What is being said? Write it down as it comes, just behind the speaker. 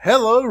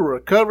Hello,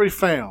 Recovery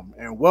Fam,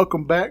 and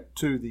welcome back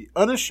to the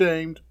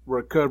Unashamed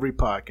Recovery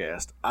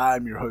Podcast.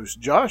 I'm your host,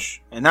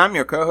 Josh. And I'm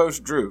your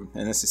co-host, Drew,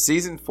 and this is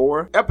Season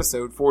 4,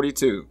 Episode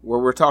 42,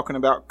 where we're talking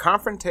about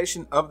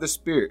Confrontation of the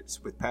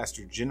Spirits with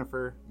Pastor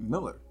Jennifer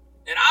Miller.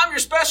 And I'm your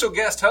special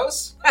guest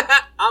host.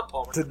 I'm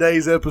Palmer.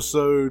 Today's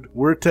episode,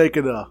 we're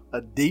taking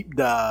a deep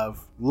dive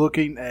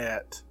looking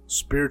at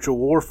spiritual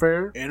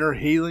warfare, inner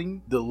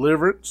healing,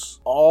 deliverance,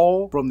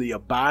 all from the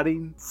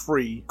Abiding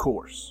Free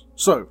course.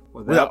 So,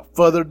 without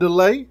further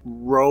delay,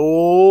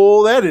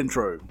 roll that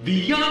intro.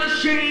 The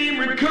Unashamed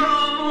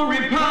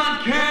Recovery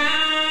Podcast.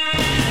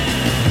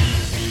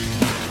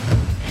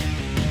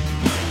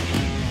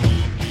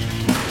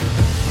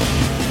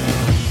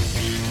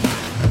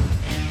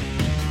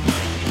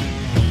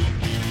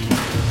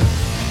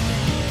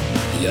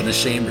 The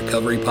Unashamed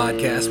Recovery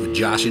Podcast with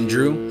Josh and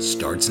Drew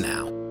starts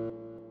now.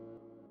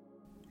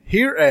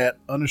 Here at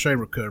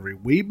Unashamed Recovery,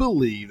 we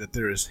believe that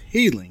there is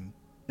healing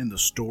in the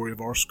story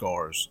of our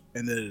scars,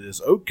 and that it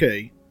is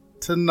okay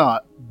to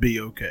not be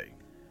okay.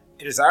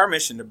 It is our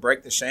mission to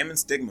break the shame and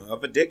stigma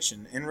of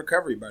addiction in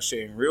recovery by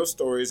sharing real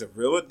stories of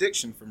real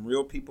addiction from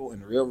real people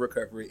in real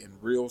recovery and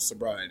real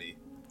sobriety.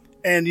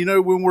 And you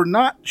know, when we're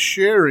not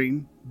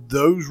sharing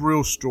those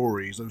real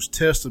stories, those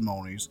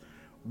testimonies,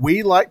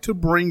 we like to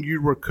bring you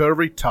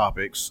recovery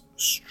topics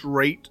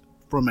straight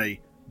from a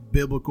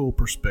biblical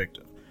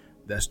perspective.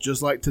 That's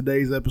just like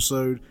today's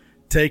episode,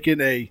 taking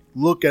a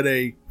look at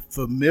a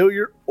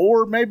familiar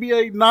or maybe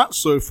a not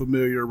so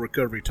familiar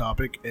recovery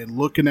topic and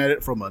looking at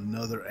it from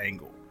another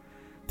angle.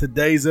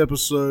 Today's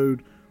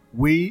episode,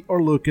 we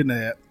are looking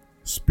at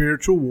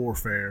spiritual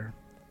warfare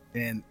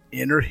and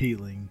inner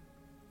healing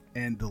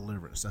and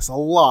deliverance. That's a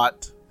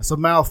lot. That's a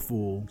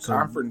mouthful.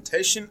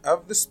 Confrontation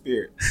of the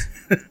Spirit.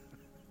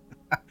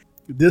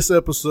 This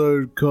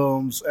episode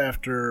comes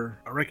after,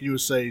 I reckon you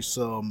would say,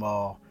 some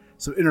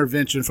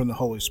intervention from the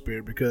Holy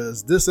Spirit,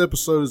 because this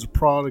episode is a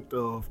product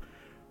of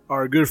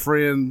our good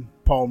friend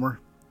Palmer,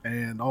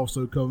 and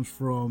also comes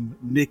from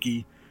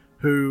Nikki,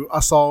 who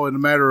I saw in a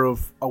matter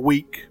of a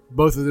week,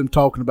 both of them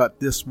talking about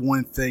this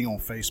one thing on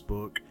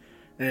Facebook.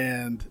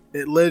 And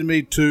it led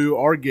me to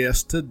our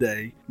guest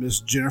today, Miss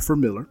Jennifer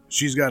Miller.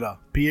 She's got a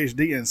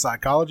PhD in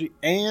psychology,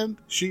 and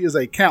she is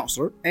a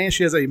counselor, and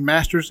she has a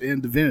master's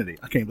in divinity.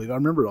 I can't believe I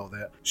remembered all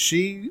that.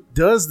 She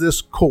does this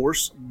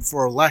course,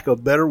 for lack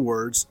of better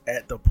words,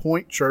 at the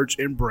Point Church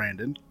in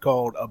Brandon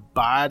called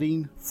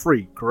Abiding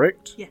Free,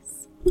 correct?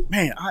 Yes.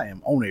 Man, I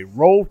am on a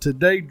roll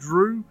today,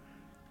 Drew.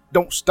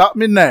 Don't stop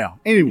me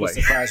now. Anyway.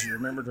 I'm surprised you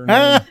remembered her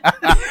name.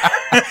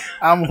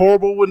 I'm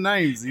horrible with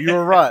names.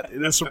 You're right.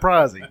 It is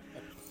surprising.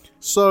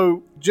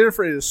 So,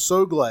 Jennifer, it is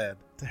so glad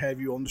to have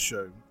you on the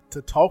show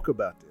to talk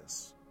about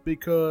this,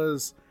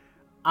 because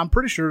I'm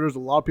pretty sure there's a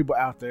lot of people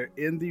out there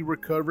in the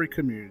recovery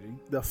community,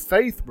 the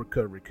faith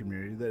recovery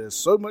community, that is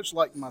so much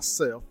like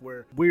myself,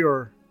 where we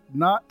are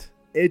not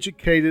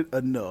educated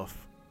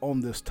enough on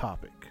this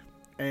topic.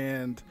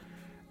 And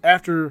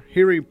after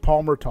hearing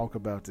Palmer talk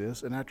about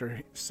this, and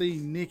after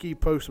seeing Nikki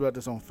post about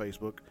this on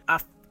Facebook,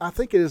 I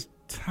think it is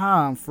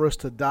time for us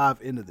to dive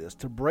into this,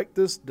 to break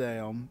this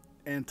down,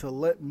 and to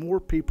let more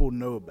people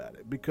know about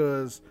it,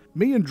 because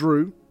me and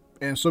Drew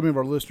and some of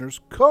our listeners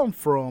come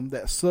from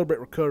that Celebrate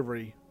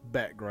Recovery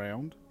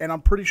background, and I'm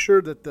pretty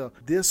sure that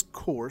this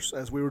course,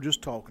 as we were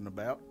just talking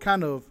about,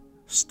 kind of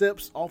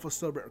steps off of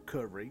Celebrate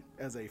Recovery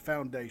as a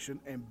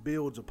foundation and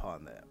builds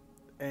upon that.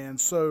 And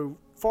so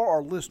for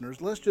our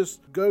listeners, let's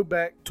just go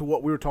back to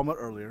what we were talking about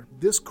earlier.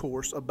 This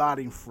course,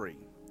 Abiding Free,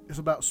 is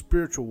about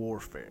spiritual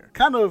warfare.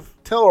 Kind of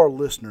tell our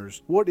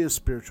listeners, what is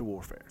spiritual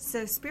warfare?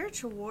 So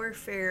spiritual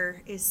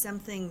warfare is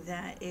something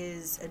that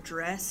is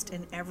addressed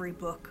in every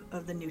book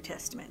of the New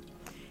Testament.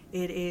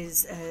 It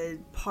is a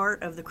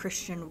part of the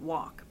Christian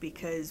walk,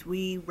 because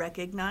we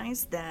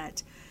recognize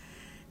that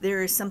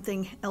there is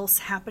something else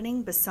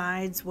happening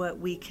besides what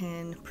we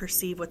can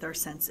perceive with our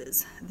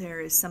senses. There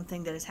is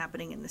something that is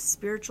happening in the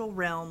spiritual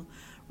realm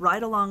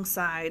right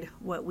alongside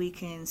what we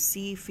can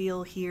see,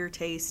 feel, hear,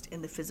 taste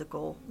in the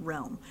physical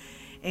realm.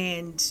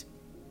 And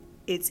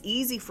it's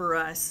easy for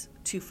us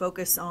to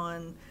focus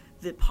on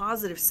the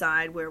positive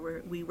side,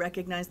 where we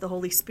recognize the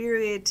Holy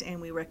Spirit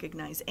and we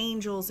recognize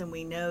angels, and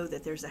we know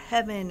that there's a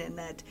heaven, and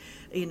that,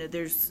 you know,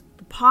 there's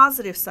the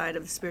positive side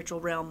of the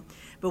spiritual realm.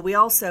 But we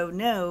also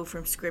know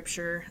from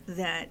Scripture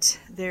that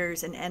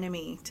there's an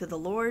enemy to the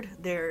Lord.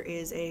 There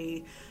is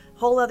a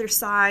whole other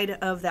side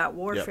of that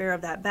warfare,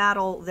 of that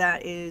battle,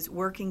 that is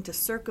working to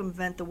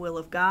circumvent the will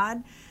of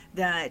God,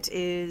 that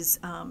is,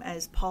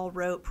 as Paul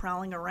wrote,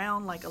 prowling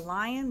around like a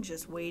lion,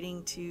 just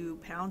waiting to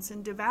pounce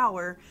and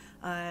devour.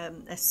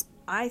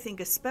 I think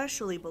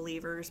especially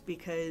believers,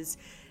 because,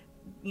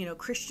 you know,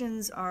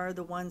 Christians are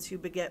the ones who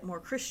beget more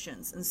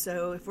Christians. And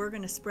so if we're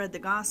going to spread the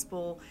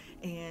gospel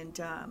and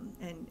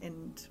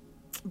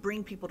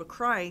bring people to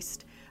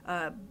Christ,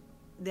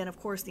 then of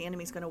course the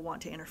enemy's going to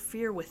want to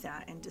interfere with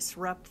that and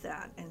disrupt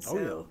that. And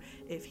so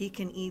if he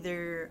can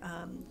either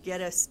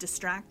get us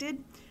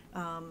distracted,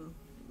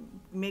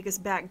 make us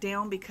back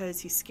down because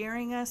he's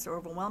scaring us or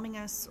overwhelming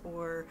us,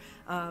 or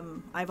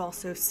I've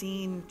also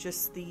seen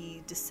just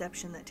the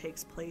deception that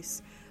takes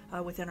place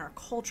within our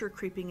culture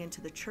creeping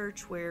into the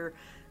church, where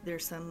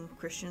there's some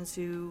Christians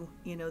who,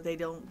 they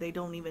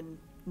don't even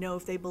know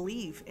if they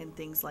believe in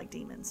things like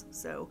demons.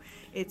 So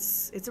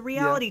it's a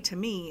reality to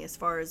me as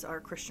far as our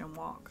Christian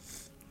walk.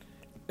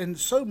 And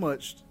so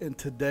much in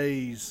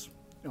today's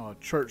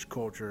church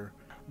culture,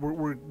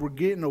 we're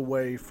getting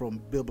away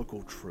from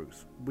biblical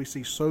truth. We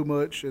see so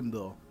much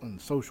on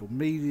social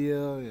media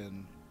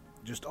and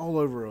just all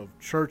over of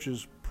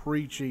churches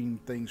preaching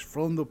things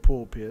from the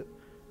pulpit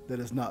that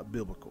is not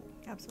biblical.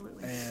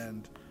 Absolutely.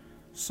 And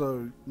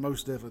so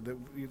most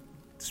definitely,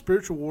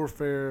 spiritual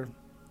warfare,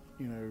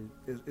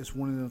 is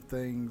one of the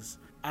things.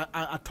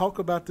 I talk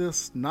about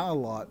this not a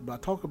lot, but I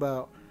talk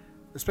about,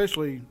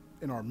 especially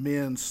in our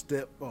men's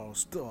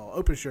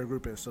open share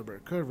group at Sober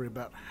Recovery,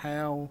 about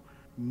how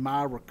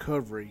my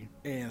recovery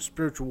and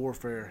spiritual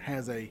warfare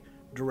has a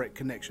direct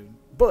connection.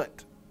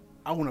 But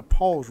I want to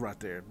pause right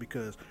there,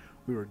 because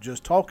we were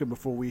just talking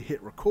before we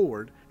hit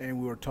record, and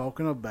we were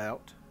talking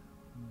about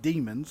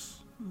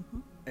demons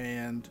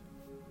and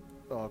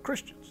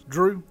Christians.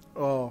 Drew,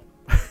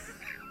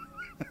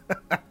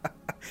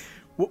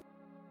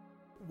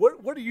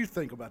 what do you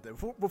think about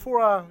that? Before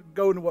I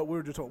go into what we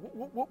were just talking,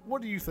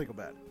 what do you think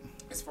about it?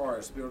 As far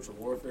as spiritual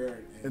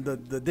warfare and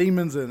the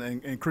demons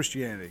and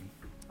Christianity.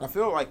 I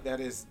feel like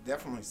that is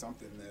definitely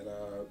something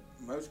that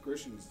most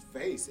Christians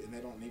face, and they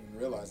don't even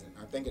realize it.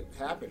 I think it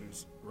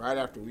happens right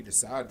after we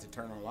decide to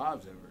turn our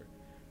lives over.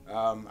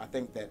 I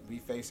think that we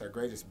face our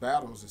greatest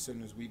battles as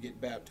soon as we get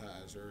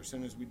baptized, or as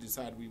soon as we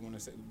decide we want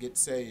to get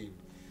saved.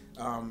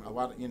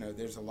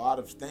 There's a lot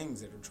of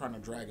things that are trying to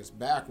drag us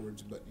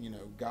backwards, but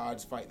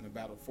God's fighting the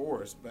battle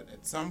for us. But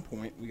at some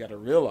point, we got to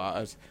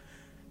realize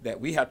that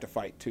we have to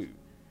fight too.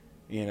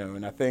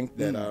 And I think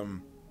that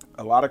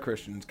a lot of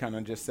Christians kind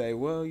of just say,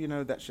 well,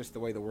 that's just the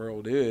way the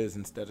world is,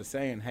 instead of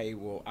saying, hey,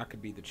 well, I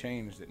could be the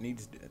change that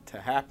needs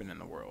to happen in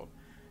the world.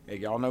 Hey,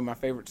 y'all know my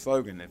favorite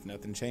slogan: if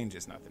nothing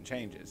changes, nothing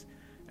changes.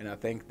 And I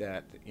think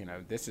that,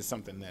 this is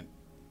something that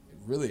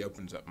really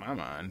opens up my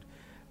mind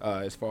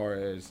as far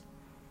as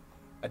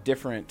a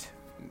different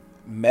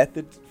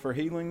method for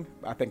healing.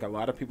 I think a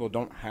lot of people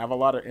don't have a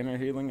lot of inner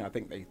healing. I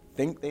think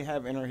they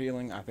have inner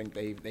healing. I think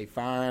they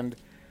find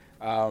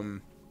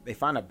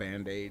a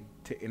Band-Aid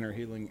to inner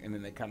healing, and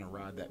then they kind of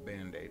ride that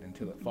Band-Aid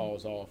until it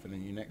falls off, and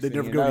then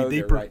they're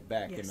right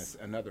back in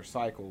another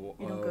cycle.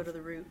 You don't go to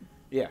the root.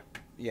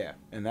 Yeah,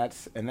 and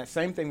that's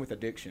same thing with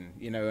addiction.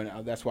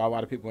 And that's why a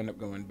lot of people end up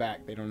going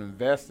back. They don't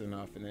invest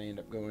enough, and they end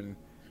up going.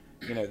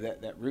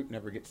 That root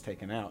never gets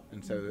taken out,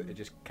 and so it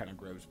just kind of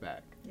grows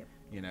back. Yep.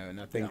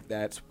 And I think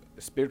that's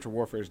spiritual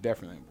warfare is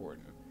definitely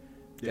important.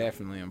 Yeah.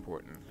 Definitely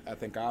important. I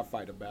think I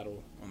fight a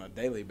battle on a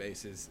daily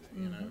basis,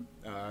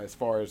 as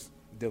far as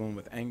dealing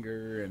with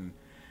anger and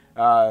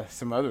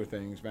some other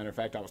things. Matter of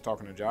fact, I was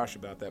talking to Josh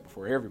about that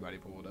before everybody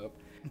pulled up.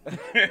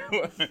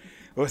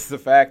 Was the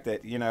fact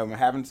that, I'm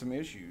having some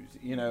issues,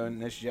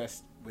 and it's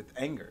just with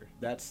anger.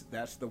 That's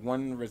the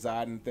one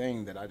residing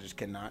thing that I just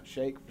cannot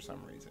shake for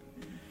some reason.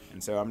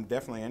 And so I'm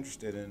definitely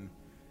interested in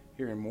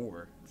hearing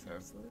more.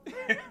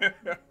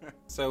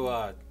 So,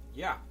 I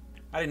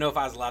didn't know if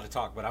I was allowed to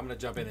talk, but I'm going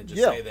to jump in and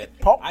just say that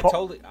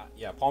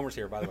Palmer's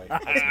here, by the way.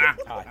 Hi,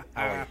 how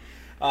are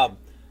you?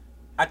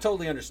 I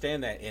totally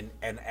understand that,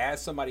 and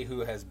as somebody who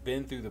has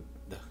been through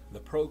the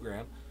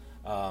program,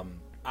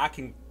 I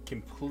can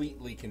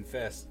completely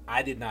confess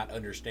I did not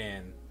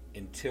understand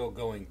until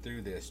going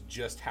through this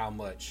just how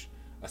much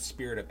a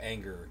spirit of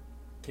anger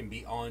can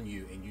be on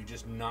you, and you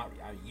just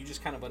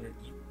kind of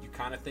you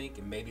kind of think,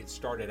 and maybe it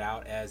started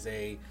out as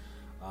a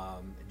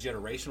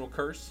generational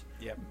curse.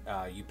 Yep.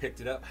 You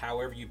picked it up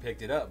however you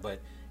picked it up,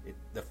 but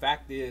the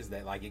fact is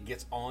that it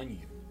gets on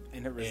you,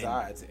 and it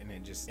resides, and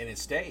it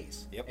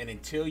stays. Yep. And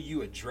until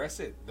you address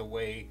it the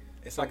way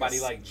it's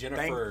somebody like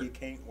Jennifer, you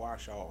can't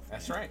wash off.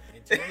 That's right.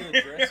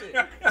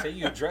 Until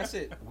you address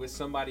it with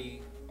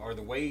somebody, or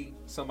the way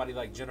somebody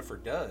like Jennifer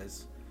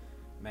does,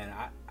 man,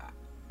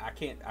 I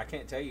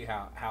can't tell you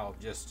how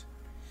just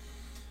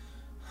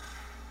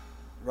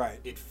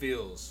right it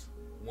feels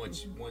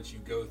once you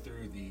go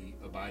through the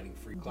abiding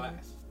free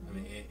class. I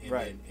mean,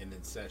 and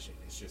then session.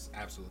 It's just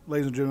absolutely.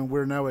 Ladies and gentlemen,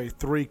 we're now a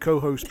 3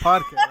 co-host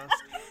podcast.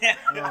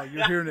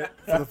 You're hearing it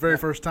for the very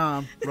first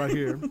time right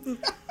here.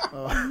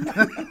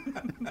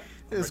 I'm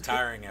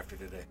retiring after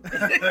today.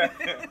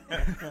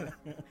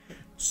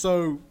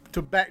 So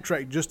to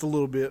backtrack just a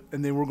little bit,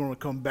 and then we're going to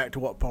come back to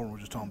what Palmer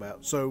was just talking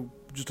about. So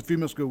just a few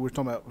minutes ago, we were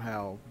talking about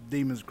how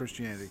demons and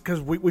Christianity,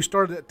 because we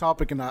started that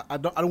topic, and I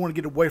don't want to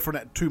get away from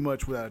that too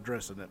much without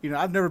addressing it.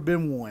 I've never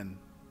been one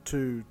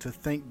to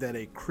think that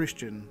a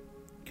Christian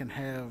can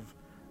have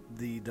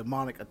the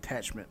demonic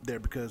attachment there,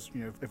 because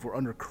if we're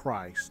under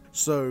Christ.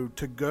 So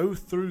to go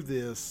through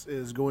this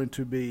is going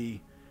to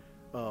be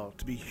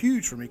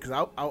huge for me, because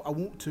I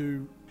want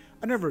to.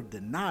 I never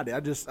denied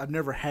it. I've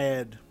never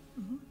had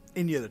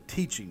any other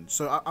teaching.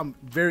 So I'm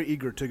very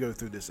eager to go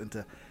through this and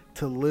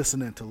to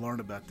listen and to learn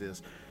about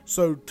this.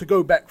 So to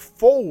go back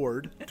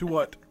forward to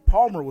what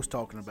Palmer was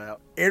talking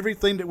about,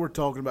 everything that we're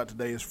talking about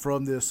today is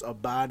from this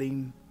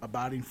abiding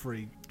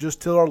free.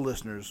 Just tell our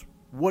listeners,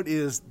 what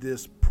is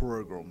this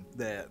program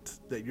that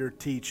you're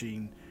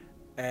teaching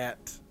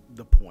at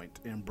The Point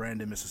in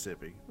Brandon,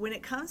 Mississippi? When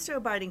it comes to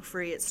abiding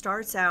free, it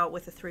starts out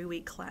with a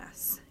 3-week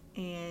class.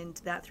 And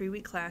that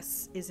 3-week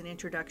class is an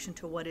introduction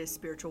to what is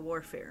spiritual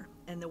warfare.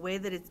 And the way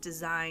that it's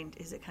designed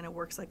is it kind of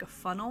works like a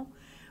funnel,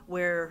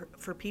 where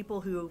for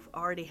people who've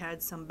already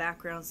had some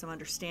background, some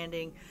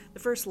understanding, the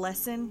first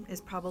lesson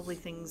is probably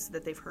things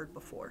that they've heard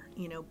before,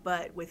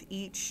 but with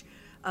each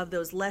of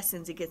those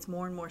lessons, it gets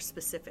more and more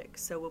specific.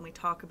 So when we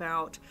talk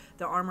about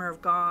the armor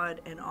of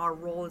God and our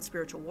role in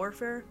spiritual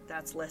warfare,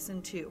 that's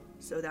lesson 2.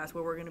 So that's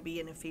where we're going to be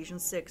in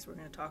Ephesians 6. We're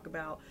going to talk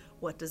about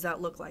what does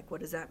that look like?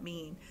 What does that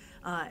mean?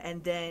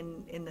 And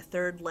then in the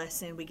third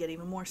lesson, we get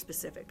even more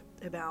specific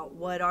about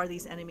what are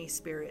these enemy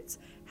spirits?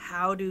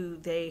 How do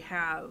they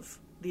have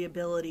the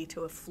ability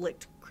to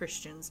afflict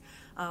Christians?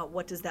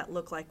 What does that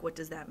look like? What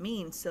does that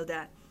mean? So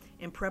that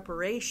in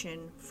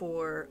preparation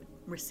for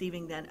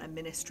receiving then a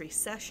ministry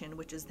session,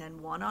 which is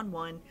then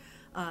one-on-one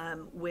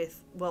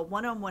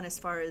one-on-one as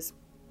far as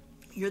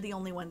you're the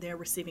only one there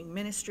receiving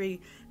ministry.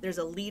 There's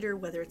a leader,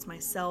 whether it's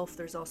myself,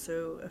 there's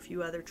also a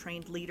few other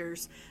trained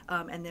leaders,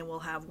 and then we'll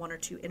have 1 or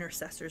 2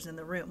 intercessors in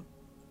the room.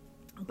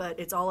 But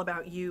it's all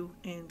about you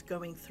and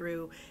going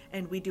through,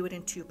 and we do it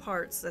in 2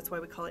 parts. That's why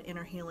we call it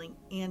inner healing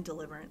and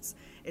deliverance.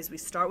 Is we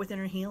start with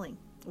inner healing.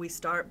 We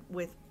start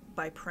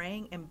by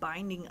praying and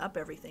binding up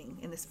everything.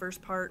 In this first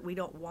part, we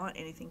don't want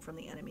anything from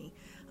the enemy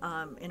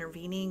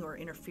intervening or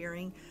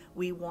interfering.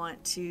 We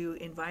want to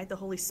invite the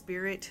Holy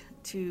Spirit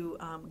to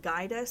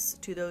guide us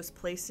to those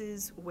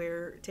places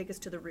where take us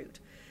to the root.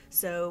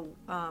 So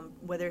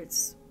whether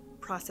it's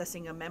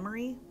processing a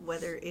memory,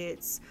 whether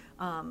it's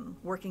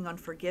working on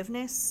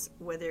forgiveness,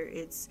 whether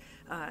it's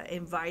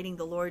inviting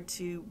the Lord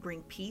to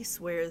bring peace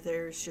where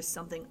there's just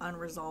something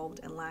unresolved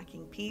and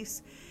lacking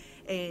peace,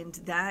 and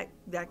that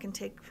can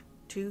take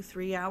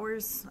 2-3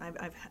 hours.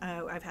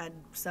 I've had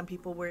some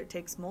people where it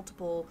takes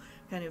multiple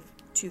kind of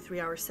 2-3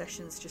 hour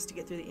sessions just to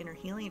get through the inner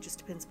healing. It just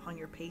depends upon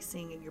your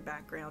pacing and your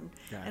background.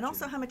 Gotcha. And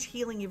also how much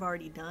healing you've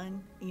already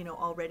done,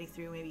 already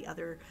through maybe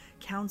other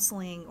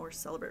counseling or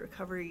Celebrate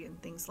Recovery and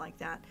things like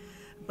that.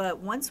 But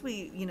once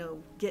we,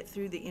 get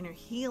through the inner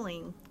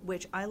healing,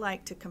 which I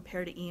like to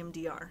compare to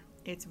EMDR.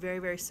 It's very,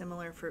 very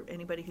similar for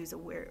anybody who's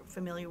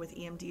familiar with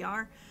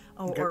EMDR.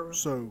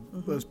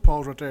 Let's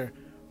pause right there.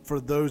 For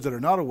those that are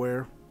not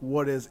aware,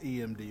 what is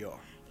EMDR?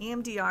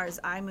 EMDR is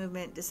eye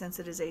movement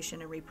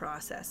desensitization and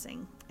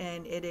reprocessing,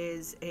 and it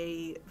is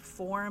a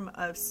form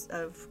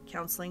of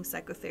counseling,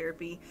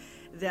 psychotherapy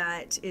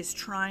that is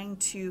trying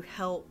to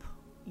help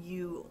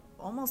you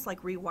almost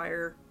like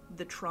rewire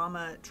the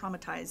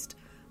traumatized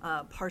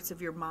parts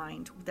of your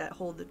mind that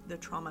hold the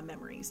trauma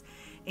memories,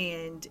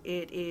 and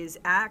it is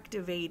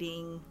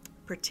activating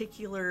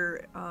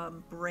particular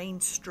brain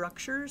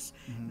structures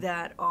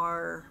that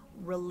are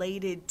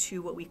related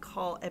to what we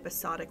call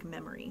episodic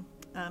memory.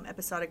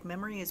 Episodic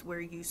memory is where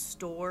you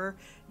store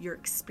your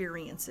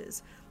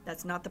experiences.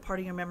 That's not the part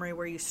of your memory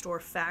where you store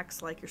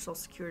facts like your social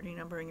security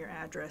number and your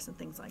address and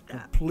things like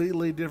that.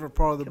 Completely different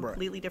part of the brain.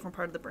 Completely different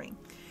part of the brain.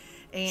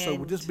 And so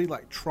would this be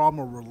like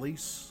trauma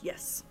release?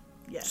 Yes.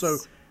 So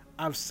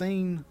I've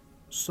seen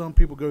some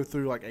people go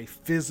through like a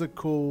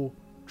physical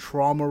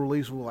trauma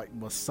release with like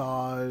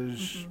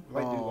massage,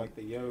 like do like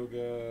the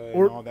yoga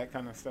and all that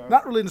kind of stuff.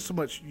 Not really into so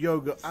much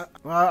yoga.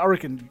 I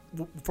reckon,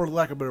 for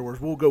lack of better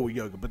words, we'll go with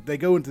yoga. But they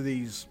go into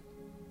these,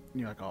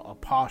 like a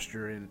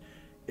posture, and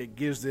it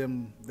gives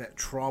them that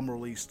trauma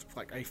release,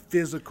 like a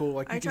physical.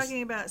 Like are you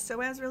talking about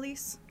psoas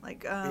release,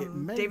 like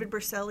David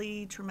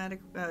Berceli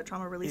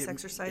trauma release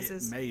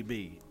exercises? It may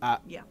be.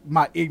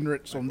 My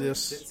ignorance on this.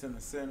 Sits in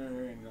the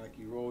center and like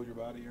you roll your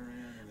body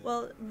around.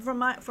 Well, from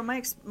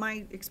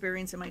my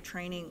experience and my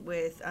training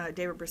with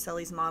David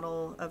Berceli's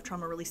model of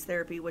trauma release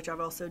therapy, which I've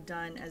also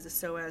done as a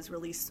psoas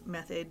release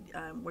method,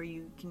 where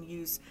you can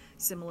use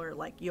similar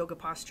like yoga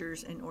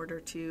postures in order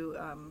to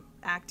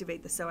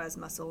activate the psoas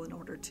muscle in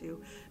order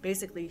to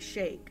basically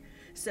shake.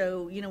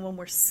 So, when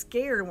we're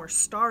scared and we're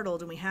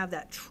startled and we have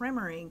that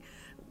tremoring,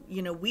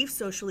 we've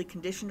socially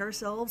conditioned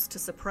ourselves to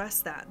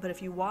suppress that. But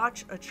if you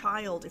watch a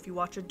child, if you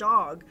watch a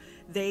dog,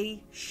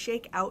 they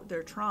shake out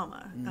their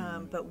trauma,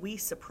 but we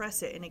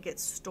suppress it, and it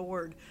gets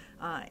stored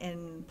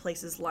in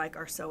places like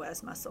our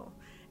psoas muscle.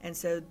 And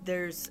so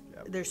there's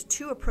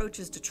 2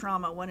 approaches to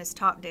trauma. One is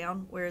top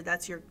down, where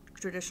that's your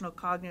traditional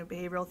cognitive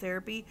behavioral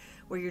therapy,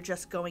 where you're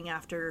just going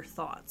after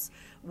thoughts.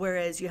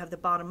 Whereas you have the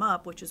bottom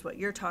up, which is what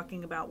you're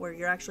talking about, where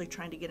you're actually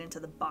trying to get into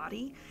the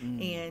body.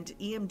 And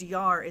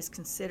EMDR is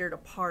considered a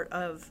part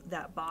of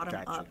that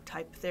bottom up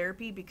type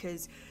therapy,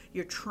 because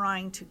you're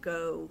trying to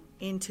go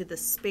into the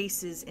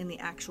spaces in the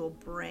actual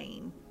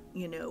brain,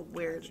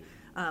 where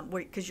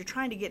because you're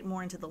trying to get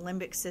more into the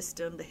limbic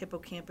system, the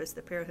hippocampus,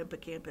 the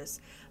parahippocampus.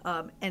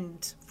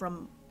 And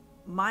from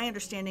my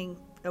understanding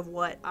of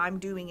what I'm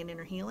doing in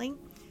inner healing,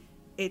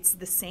 it's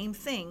the same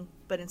thing,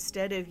 but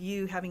instead of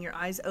you having your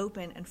eyes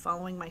open and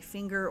following my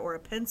finger or a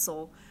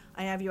pencil,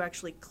 I have you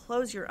actually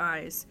close your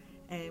eyes,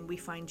 and we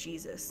find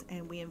Jesus,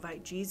 and we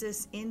invite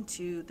Jesus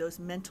into those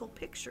mental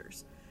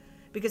pictures.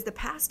 Because the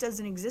past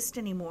doesn't exist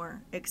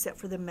anymore except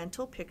for the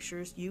mental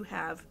pictures you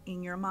have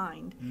in your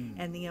mind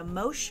and the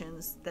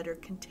emotions that are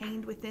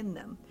contained within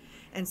them.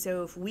 And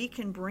so if we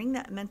can bring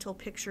that mental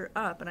picture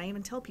up, and I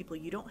even tell people,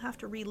 you don't have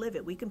to relive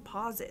it. We can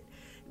pause it.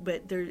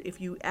 But if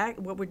you act,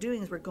 what we're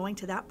doing is we're going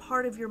to that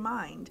part of your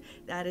mind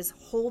that is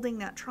holding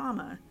that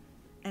trauma,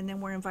 and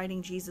then we're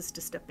inviting Jesus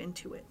to step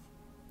into it.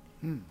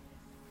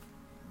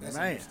 That's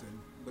interesting.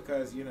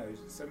 Because,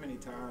 so many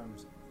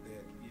times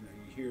that,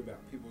 you hear about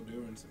people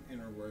doing some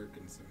inner work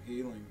and some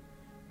healing,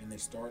 and they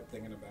start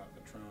thinking about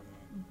the trauma.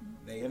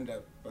 They end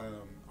up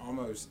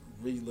almost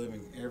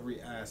reliving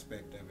every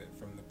aspect of it,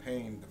 from the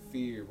pain, the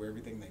fear, where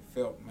everything they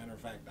felt. Matter of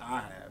fact,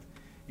 I have.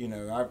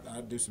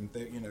 I do some,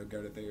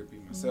 go to therapy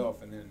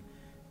myself, and then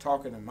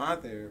talking to my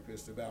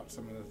therapist about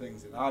some of the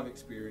things that I've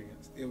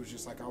experienced, it was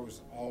just like I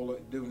was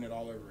doing it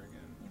all over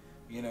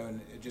again.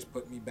 And it just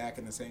put me back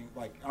in the same,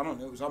 I don't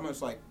know, it was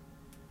almost like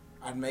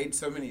I'd made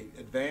so many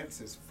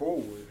advances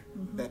forward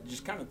that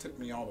just kind of took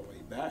me all the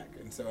way back.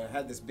 And so I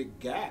had this big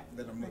gap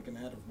that I'm looking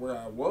at of where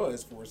I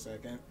was for a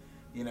second,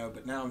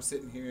 but now I'm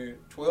sitting here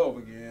at 12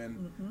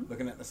 again,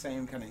 looking at the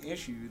same kind of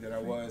issue that I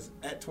was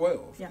at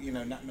 12,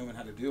 not knowing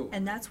how to deal with it.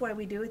 And that's why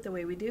we do it the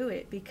way we do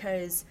it,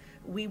 because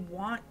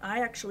I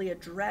actually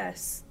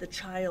address the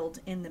child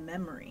in the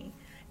memory.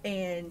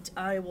 And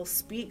I will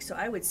speak. So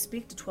I would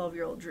speak to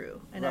 12-year-old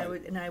Drew, and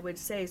I would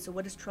say, so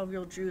what is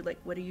 12-year-old Drew like?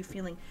 What are you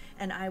feeling?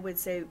 And I would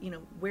say,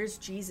 where's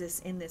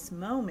Jesus in this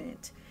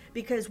moment?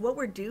 Because what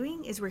we're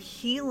doing is we're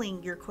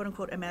healing your quote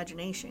unquote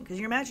imagination, because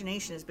your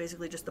imagination is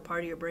basically just the part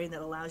of your brain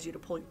that allows you to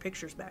pull your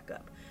pictures back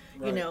up.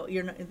 Right.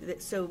 You're not,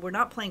 so we're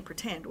not playing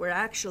pretend. We're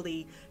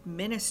actually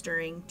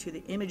ministering to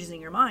the images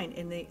in your mind,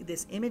 and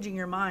this image in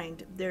your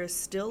mind, there's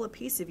still a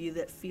piece of you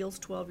that feels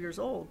 12 years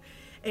old.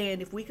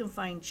 And if we can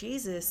find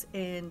Jesus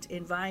and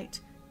invite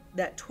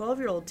that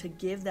 12-year-old to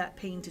give that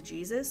pain to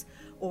Jesus,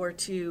 or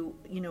to,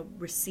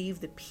 receive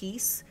the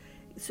peace.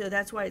 So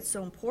that's why it's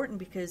so important,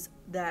 because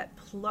that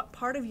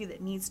part of you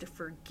that needs to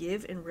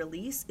forgive and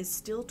release is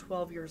still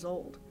 12 years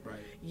old. Right.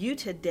 You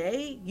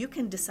today, you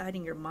can decide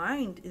in your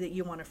mind that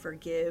you want to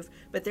forgive,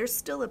 but there's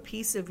still a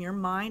piece of your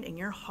mind and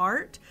your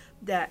heart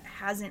that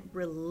hasn't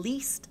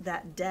released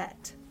that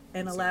debt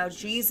and allowed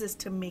Jesus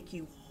to make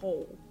you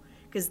whole.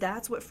 Because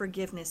that's what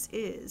forgiveness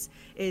is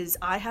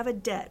I have a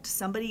debt.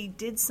 Somebody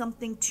did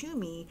something to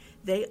me.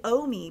 They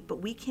owe me,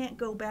 but we can't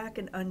go back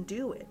and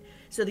undo it.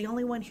 So the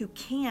only one who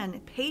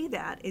can pay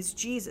that is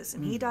Jesus.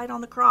 And he died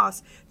on the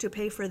cross to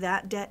pay for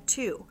that debt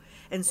too.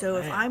 And so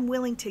if I'm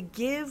willing to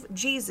give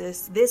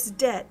Jesus this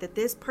debt that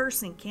this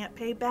person can't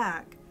pay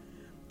back,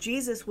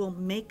 Jesus will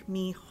make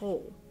me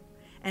whole.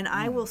 And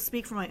I will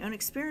speak from my own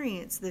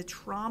experience, the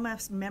trauma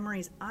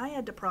memories I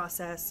had to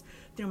process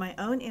through my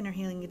own inner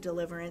healing and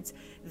deliverance.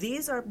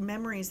 These are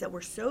memories that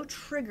were so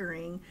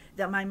triggering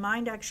that my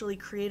mind actually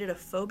created a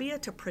phobia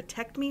to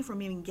protect me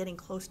from even getting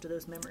close to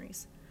those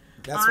memories.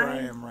 That's where I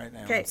am right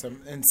now. Okay.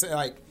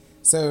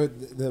 So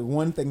the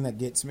one thing that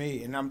gets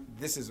me, and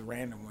this is a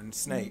random one,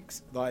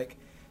 snakes.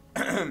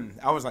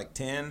 I was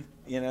 10,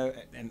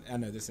 and I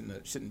know this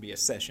shouldn't be a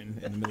session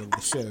in the middle of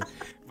the show,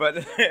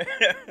 but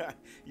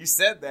you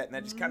said that, and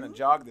that just kind of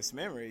jogged this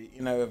memory,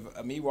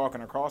 of me walking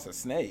across a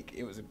snake.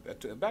 It was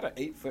about an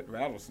 8-foot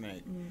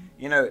rattlesnake.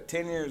 At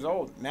 10 years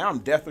old, now I'm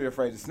deathly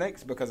afraid of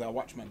snakes because I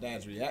watched my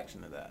dad's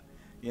reaction to that.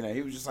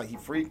 He was just he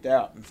freaked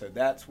out, and so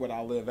that's what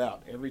I live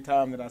out every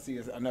time that I see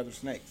another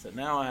snake. So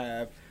now I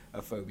have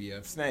a phobia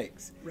of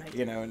snakes, right.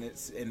 And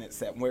it's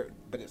that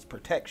but it's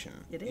protection.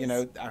 It is.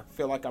 I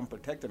feel like I'm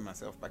protecting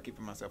myself by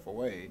keeping myself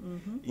away,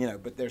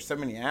 but there's so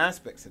many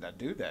aspects that I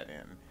do that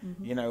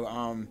in,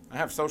 I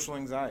have social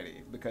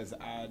anxiety because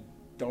I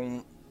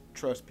don't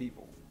trust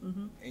people,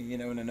 in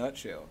a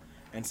nutshell.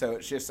 And so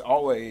it's just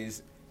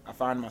always, I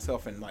find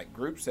myself in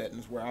group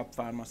settings where I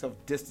find myself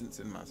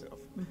distancing myself.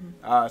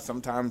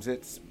 Sometimes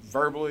it's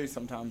verbally,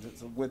 sometimes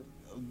it's with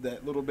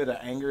that little bit of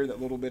anger,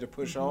 that little bit of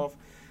push off.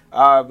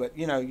 But,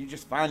 you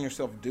just find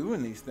yourself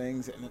doing these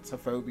things, and it's a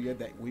phobia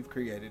that we've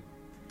created.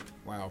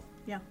 Wow.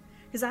 Yeah.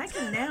 Because I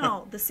can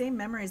now, the same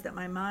memories that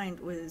my mind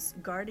was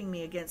guarding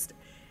me against,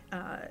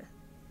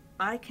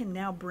 I can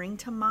now bring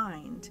to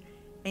mind,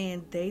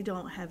 and they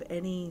don't have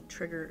any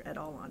trigger at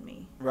all on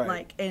me.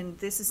 Right. And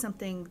this is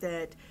something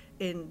that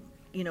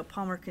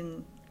Palmer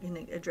can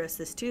address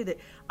this too, that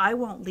I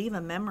won't leave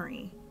a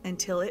memory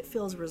until it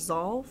feels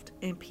resolved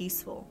and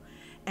peaceful.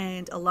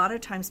 And a lot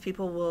of times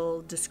people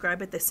will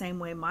describe it the same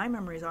way my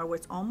memories are, where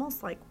it's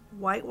almost like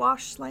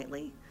whitewashed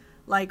slightly,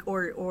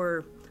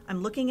 or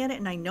I'm looking at it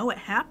and I know it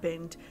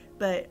happened,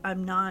 but I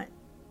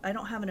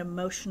don't have an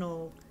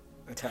emotional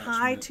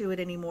tie to it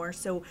anymore.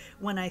 So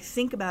when I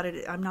think about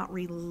it, I'm not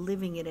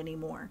reliving it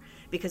anymore,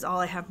 because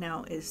all I have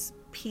now is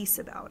peace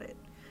about it.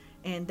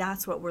 And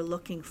that's what we're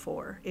looking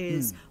for,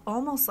 is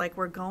almost like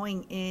we're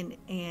going in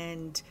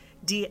and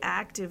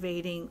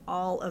deactivating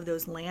all of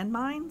those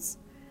landmines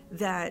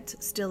that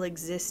still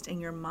exist in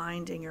your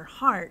mind and your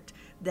heart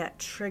that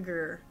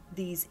trigger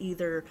these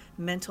either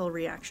mental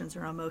reactions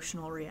or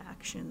emotional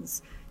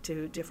reactions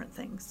to different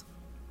things.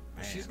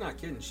 Man. She's not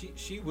kidding.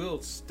 She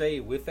will stay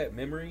with that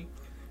memory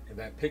and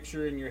that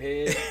picture in your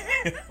head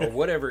or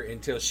whatever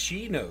until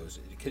she knows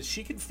it, because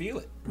she can feel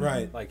it.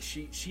 Right. Like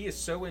she is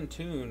so in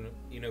tune,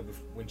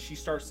 when she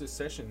starts this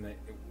session that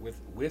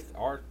with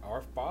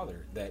our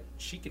Father, that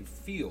she can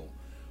feel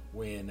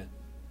when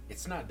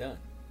it's not done.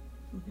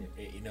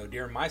 Mm-hmm.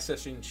 During my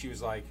session, she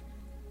was like,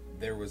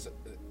 there was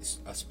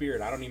a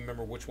spirit. I don't even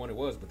remember which one it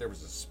was, but there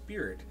was a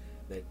spirit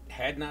that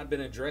had not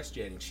been addressed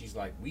yet, and she's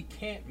like, we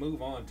can't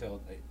move on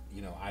till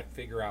I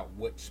figure out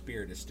what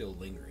spirit is still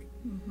lingering.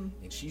 Mm-hmm.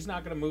 And she's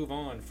not going to move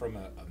on from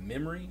a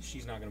memory.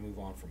 She's not going to move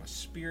on from a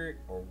spirit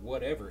or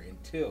whatever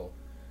until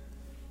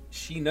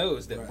she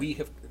knows that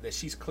that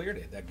she's cleared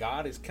it, that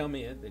God has come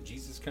in, that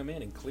Jesus come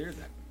in and cleared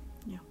that.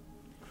 Yeah.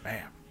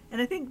 Bam.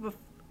 And I think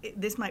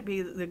this might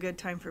be the good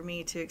time for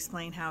me to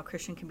explain how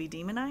Christian can be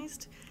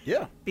demonized.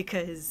 Yeah.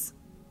 Because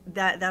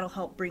that'll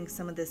help bring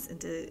some of this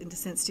into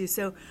sense too.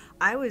 So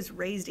I was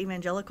raised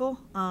evangelical.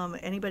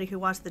 Anybody who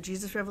watched the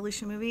Jesus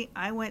Revolution movie,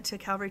 I went to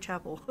Calvary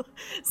Chapel.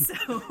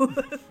 So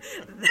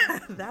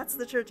that's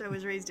the church I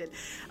was raised in.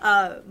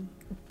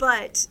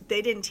 But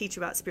they didn't teach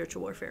about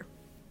spiritual warfare.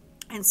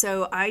 And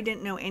so I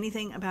didn't know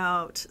anything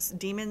about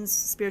demons,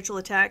 spiritual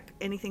attack,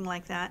 anything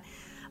like that.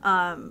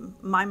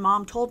 My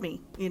mom told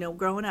me,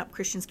 growing up,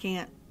 Christians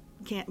can't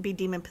be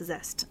demon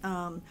possessed.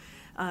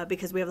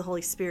 Because we have the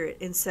Holy Spirit.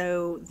 And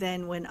so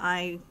then when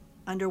I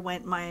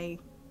underwent my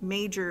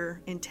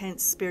major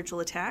intense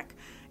spiritual attack,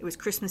 it was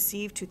Christmas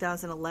Eve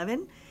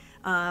 2011.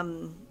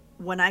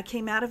 When I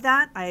came out of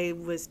that, I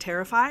was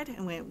terrified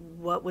and went,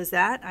 what was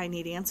that? I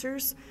need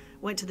answers.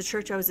 Went to the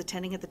church I was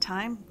attending at the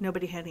time.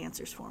 Nobody had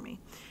answers for me.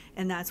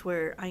 And that's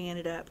where I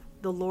ended up.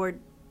 The Lord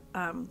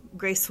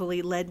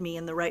gracefully led me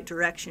in the right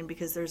direction,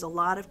 because there's a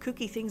lot of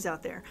kooky things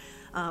out there.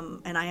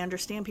 And I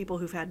understand people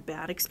who've had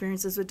bad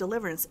experiences with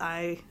deliverance.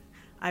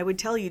 I would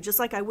tell you, just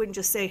like I wouldn't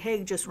just say,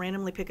 hey, just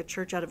randomly pick a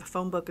church out of a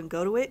phone book and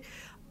go to it.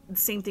 The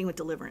same thing with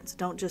deliverance.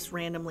 Don't just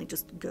randomly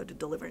just go to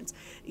deliverance.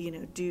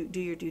 Do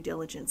your due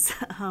diligence,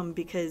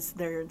 because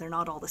they're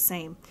not all the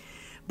same.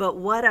 But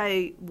what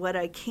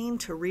I came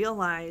to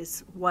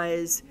realize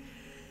was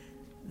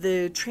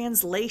the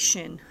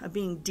translation of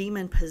being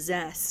demon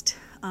possessed.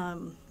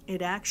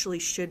 It actually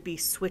should be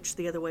switched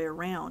the other way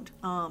around.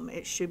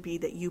 It should be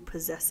that you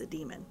possess a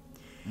demon,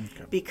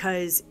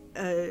 because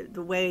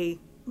the way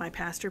my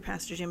Pastor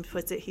Jim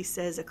puts it, he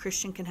says a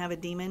Christian can have a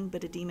demon,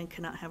 but a demon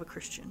cannot have a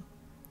Christian.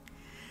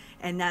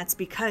 And that's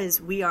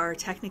because we are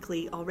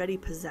technically already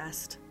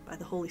possessed by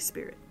the Holy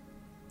Spirit.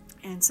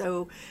 And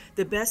so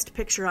the best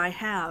picture I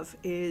have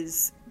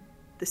is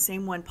the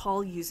same one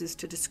Paul uses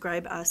to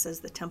describe us as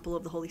the temple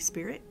of the Holy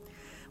Spirit.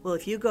 Well,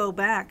 if you go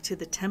back to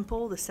the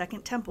temple, the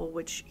second temple,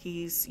 which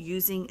he's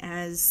using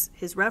as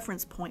his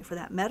reference point for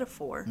that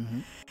metaphor,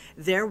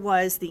 there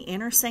was the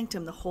inner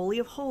sanctum, the Holy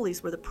of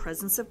Holies, where the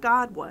presence of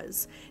God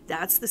was.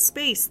 That's the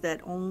space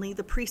that only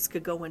the priest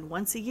could go in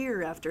once a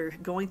year after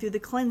going through the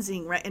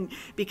cleansing, right? And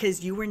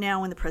because you were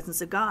now in the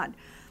presence of God.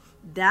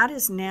 That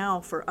is now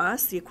for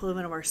us the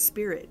equivalent of our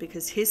spirit,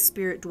 because his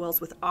spirit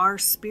dwells with our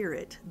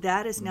spirit.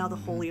 That is now the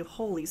Holy of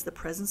Holies. The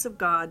presence of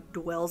God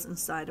dwells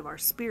inside of our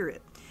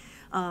spirit.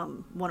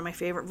 One of my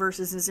favorite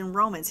verses is in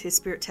Romans. His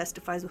spirit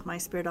testifies with my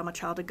spirit, I'm a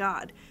child of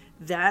God.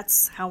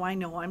 That's how I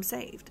know I'm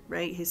saved,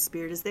 right? His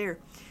spirit is there.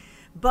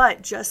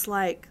 But just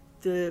like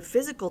the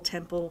physical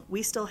temple,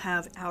 we still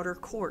have outer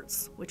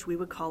courts, which we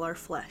would call our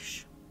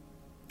flesh.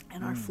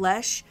 And our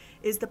flesh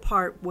is the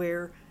part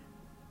where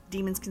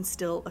demons can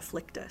still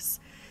afflict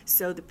us.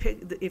 So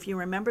if you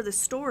remember the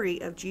story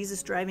of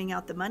Jesus driving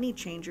out the money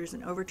changers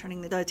and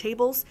overturning the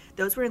tables,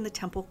 those were in the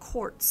temple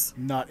courts.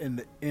 Not in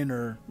the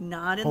inner.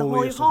 Not in the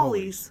Holy of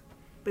Holies,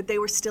 but they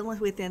were still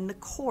within the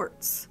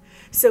courts.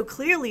 So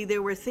clearly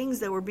there were things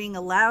that were being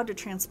allowed to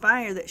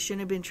transpire that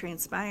shouldn't have been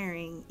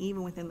transpiring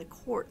even within the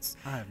courts.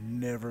 I have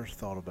never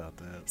thought about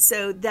that.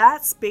 So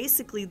that's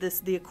basically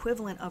the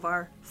equivalent of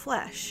our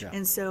flesh. Yeah.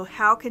 And so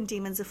how can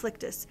demons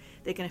afflict us?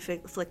 They can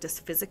afflict us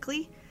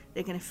physically.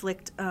 They can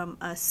afflict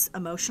us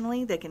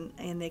emotionally. They can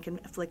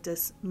afflict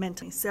us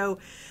mentally. So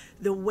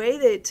the way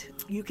that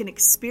you can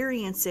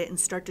experience it and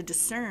start to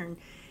discern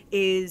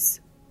is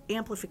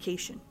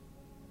amplification.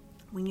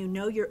 When you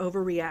know you're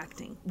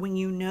overreacting, when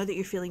you know that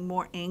you're feeling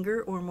more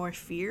anger or more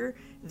fear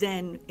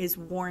than is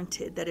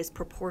warranted, that is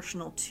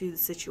proportional to the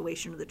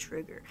situation or the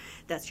trigger,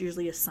 that's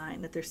usually a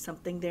sign that there's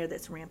something there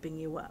that's ramping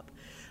you up.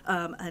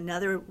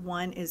 Another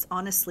one is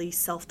honestly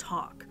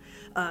self-talk.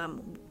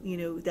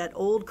 That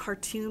old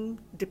cartoon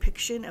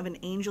depiction of an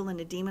angel and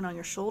a demon on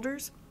your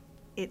shoulders,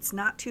 it's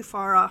not too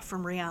far off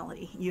from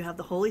reality. You have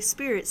the Holy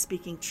Spirit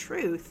speaking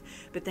truth,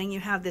 but then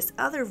you have this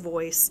other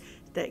voice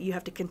that you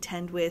have to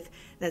contend with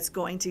that's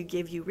going to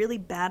give you really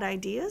bad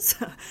ideas,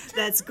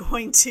 that's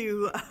going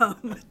to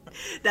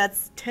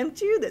that's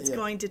tempt you, that's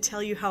going to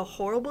tell you how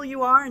horrible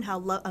you are and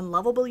how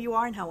unlovable you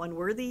are and how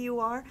unworthy you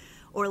are.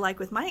 Or like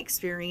with my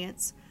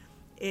experience,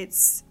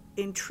 it's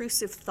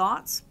intrusive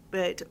thoughts.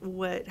 But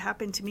what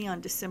happened to me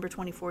on December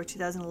 24,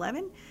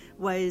 2011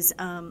 was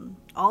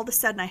all of a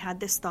sudden I had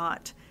this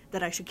thought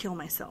that I should kill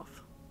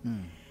myself.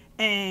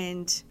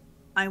 And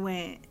I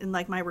went, and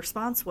like my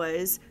response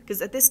was,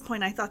 because at this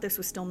point I thought this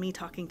was still me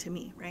talking to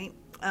me, right?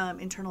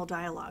 Internal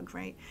dialogue,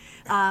 right?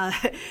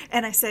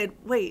 And I said,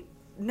 wait,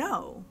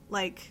 no,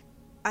 like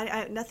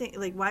I nothing,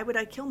 like why would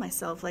I kill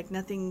myself? Like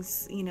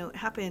nothing's,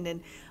 happened.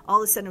 And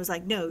all of a sudden it was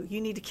like, no,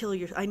 you need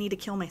to I need to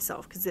kill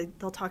myself, because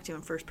they'll talk to you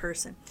in first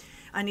person.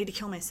 I need to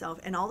kill myself.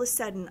 And all of a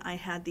sudden I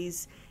had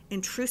these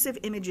intrusive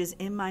images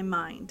in my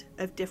mind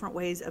of different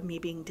ways of me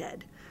being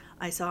dead.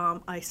 I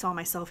saw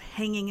myself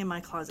hanging in my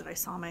closet. I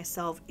saw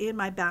myself in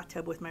my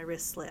bathtub with my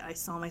wrist slit. I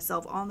saw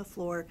myself on the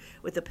floor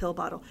with a pill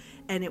bottle,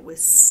 and it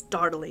was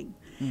startling.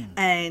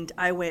 And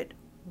I went,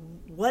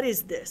 what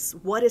is this?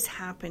 What is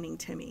happening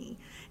to me?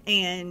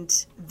 And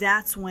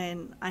that's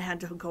when I had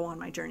to go on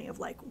my journey of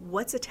like,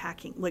 what's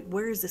attacking? Like,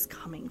 where is this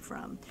coming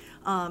from?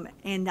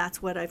 And that's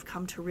what I've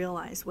come to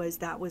realize was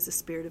that was a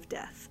spirit of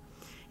death.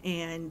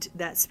 And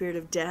that spirit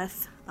of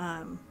death,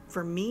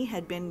 for me,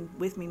 had been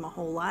with me my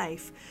whole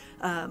life.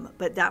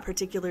 But that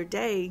particular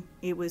day,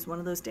 it was one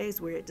of those days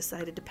where it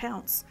decided to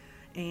pounce.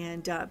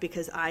 And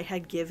because I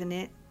had given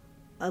it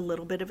a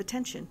little bit of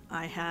attention,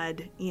 I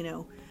had,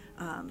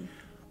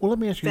 well, let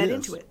me ask you fed this.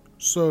 into it.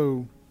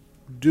 So,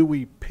 do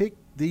we pick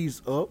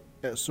these up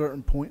at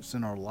certain points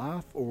in our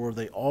life, or are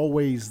they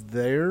always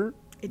there?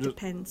 It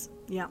depends.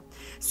 Yeah.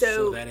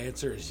 So that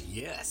answer is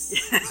yes.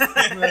 Yes,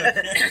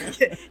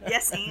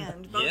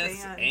 and. Both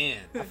yes,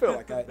 and. I feel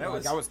like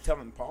I was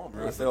telling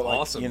Palmer. I feel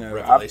awesome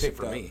like, I picked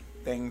for up me.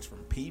 things from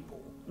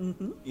people,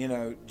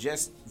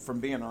 just from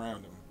being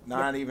around them.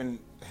 Not even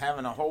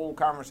having a whole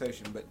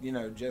conversation, but,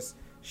 just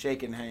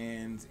shaking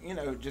hands,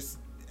 just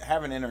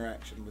having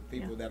interaction with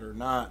people that are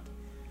not,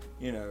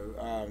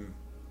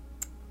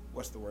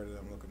 what's the word that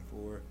I'm looking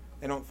for?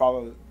 They don't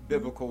follow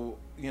biblical,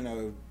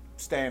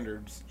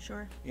 standards.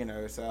 Sure.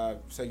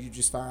 So you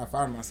just I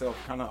find myself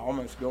kind of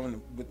almost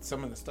going with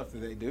some of the stuff that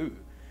they do,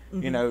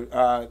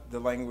 the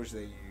language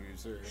they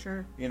use, or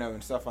sure.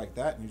 And stuff like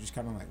that, and you're just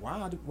kind of like, why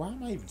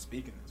am I even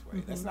speaking this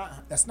way?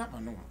 That's not my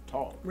normal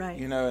talk, right?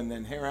 And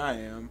then here I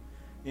am,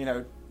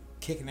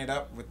 kicking it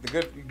up with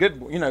the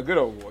good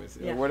old boys,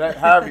 or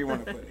however you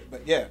want to put it.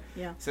 But yeah.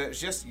 So it's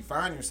just you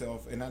find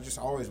yourself, and I just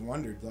always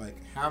wondered, like,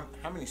 how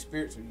many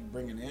spirits are you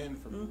bringing in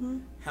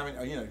from how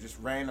many, just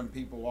random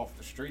people off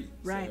the street,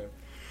 right?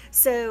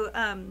 So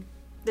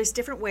there's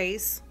different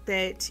ways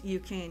that you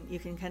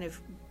can kind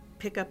of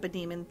pick up a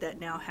demon that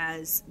now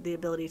has the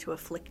ability to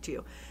afflict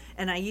you,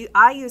 and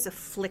I use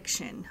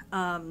affliction.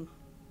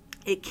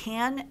 It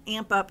can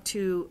amp up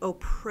to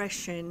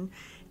oppression,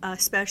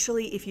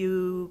 especially if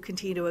you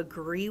continue to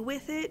agree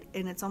with it,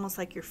 and it's almost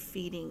like you're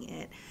feeding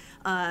it.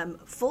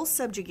 Full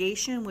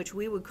subjugation, which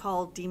we would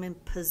call demon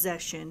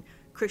possession,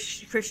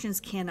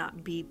 Christians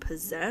cannot be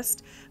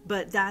possessed,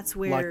 but that's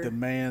where... Like the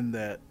man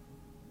that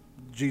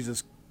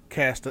Jesus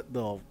cast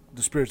the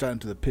spirits out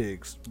into the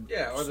pigs.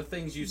 Yeah, or the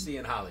things you see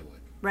in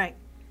Hollywood. Right.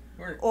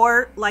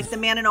 Or like the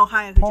man in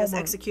Ohio who just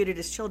executed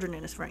his children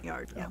in his front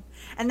yard. Yeah.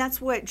 And that's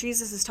what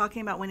Jesus is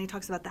talking about when he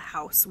talks about the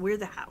house. We're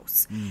the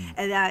house.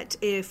 And that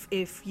if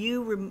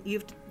you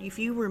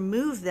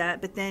remove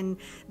that, but then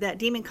that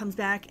demon comes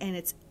back and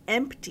it's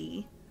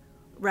empty,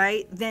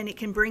 right, then it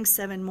can bring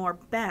 7 more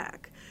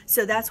back.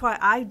 So that's why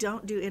I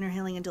don't do inner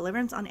healing and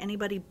deliverance on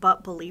anybody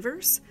but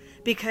believers,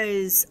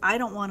 because I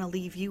don't want to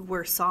leave you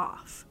worse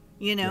off,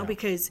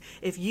 because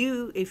if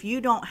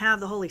you don't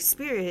have the Holy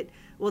Spirit,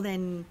 well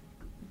then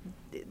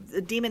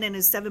the demon and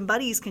his 7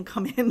 buddies can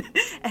come in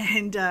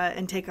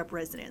and take up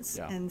residence.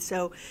 Yeah. And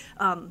so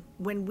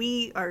when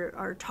we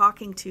are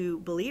talking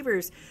to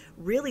believers,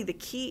 really the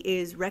key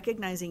is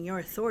recognizing your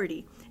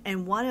authority.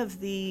 And one of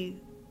the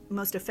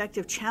most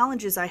effective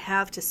challenges I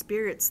have to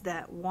spirits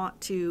that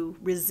want to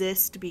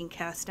resist being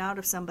cast out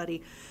of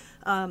somebody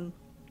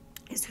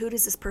is, who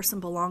does this person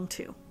belong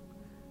to?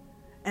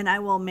 And I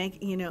will make,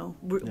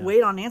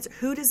 wait on answer.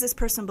 Who does this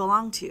person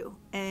belong to?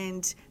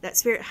 And that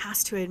spirit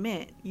has to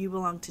admit, you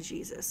belong to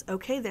Jesus.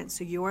 Okay, then,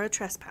 so you are a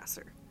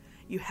trespasser.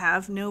 You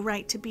have no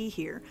right to be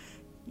here.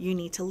 You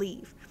need to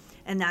leave.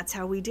 And that's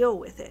how we deal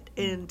with it.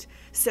 And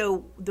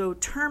so the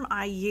term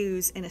I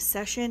use in a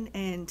session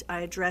and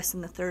I address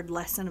in the 3rd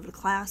lesson of the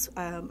class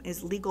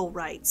is legal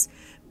rights.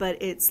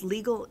 But it's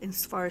legal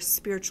as far as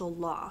spiritual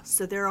law.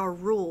 So there are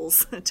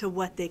rules to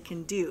what they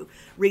can do.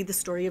 Read the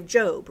story of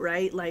Job,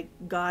 right? Like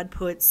God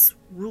puts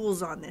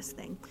rules on this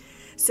thing.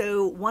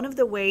 So one of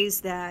the ways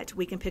that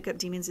we can pick up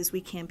demons is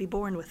we can be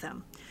born with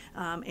them.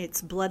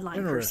 It's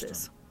bloodline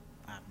curses.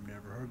 I've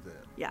never heard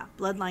that. Yeah,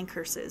 bloodline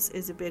curses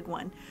is a big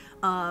one.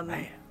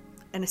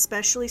 And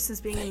especially since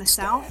being in the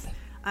South,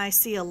 I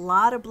see a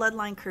lot of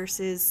bloodline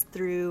curses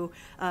through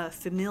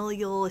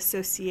familial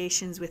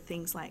associations with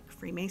things like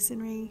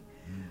Freemasonry,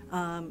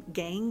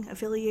 gang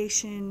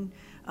affiliation.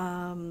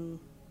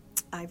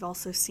 I've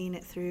also seen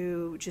it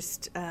through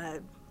just,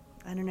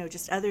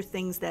 just other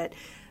things that,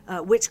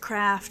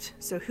 witchcraft,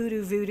 so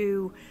hoodoo,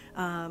 voodoo,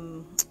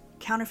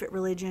 counterfeit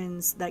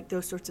religions, like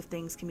those sorts of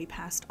things can be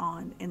passed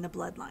on in the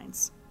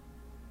bloodlines.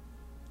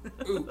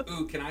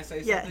 Ooh, can I say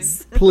something?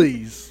 Yes.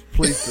 Please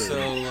do.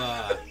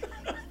 So,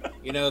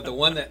 the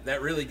one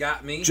that really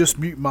got me. Just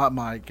mute my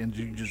mic and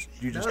you just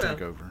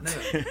take over. No.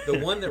 The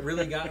one that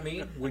really got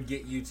me would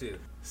get you too.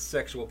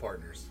 Sexual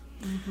partners.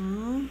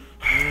 Mm-hmm.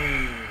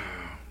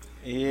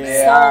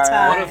 Yeah. Soul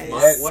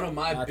ties. One of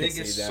my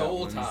biggest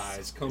soul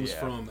ties comes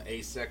from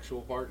a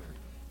sexual partner.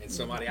 And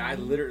somebody I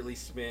literally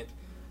spent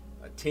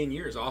 10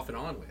 years off and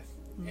on with.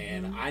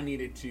 And I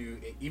needed to,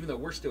 even though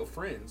we're still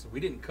friends, we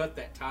didn't cut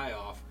that tie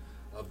off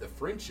of the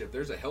friendship.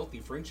 There's a healthy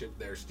friendship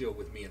there still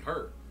with me and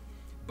her.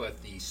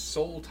 But the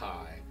soul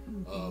tie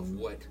of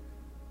what,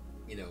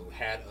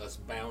 had us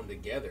bound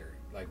together,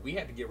 like we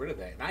had to get rid of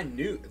that. And I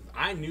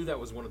knew that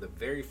was one of the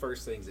very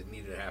first things that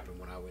needed to happen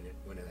when I went in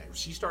there. If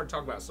she started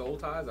talking about soul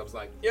ties, I was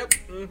like, yep,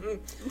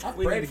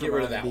 we need to get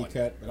rid of that one.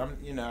 Cut, but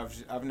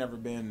I've never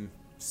been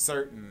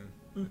certain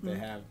that they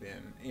have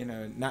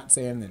been. Not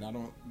saying that I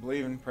don't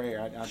believe in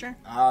prayer.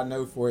 I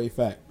know for a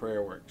fact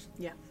prayer works.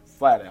 Yeah.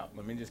 Flat out.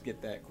 Let me just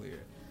get that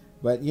clear.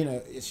 But,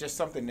 it's just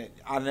something that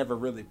I never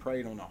really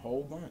prayed on a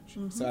whole bunch.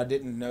 So I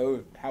didn't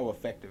know how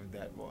effective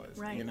that was,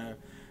 Right.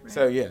 Right.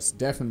 So, yes,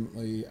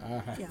 definitely I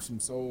have some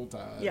soul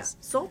ties. Yeah,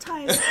 soul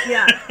ties,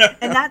 yeah.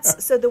 And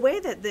that's, so the way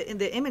that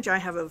the image I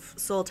have of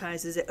soul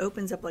ties is it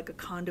opens up like a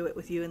conduit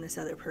with you and this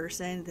other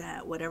person,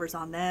 that whatever's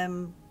on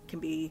them can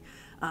be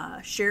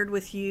shared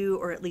with you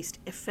or at least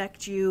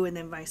affect you, and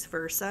then vice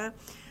versa.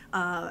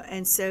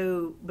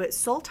 But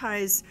soul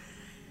ties,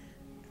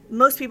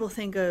 most people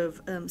think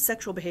of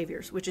sexual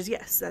behaviors, which is,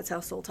 yes, that's how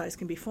soul ties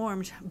can be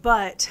formed.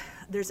 But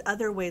there's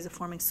other ways of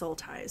forming soul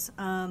ties.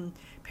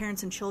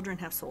 Parents and children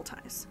have soul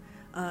ties.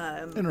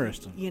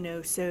 Interesting.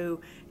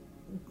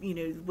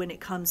 When it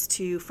comes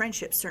to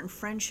friendships, certain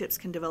friendships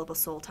can develop a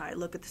soul tie.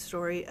 Look at the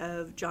story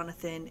of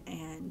Jonathan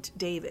and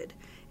David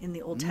in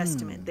the Old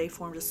Testament. They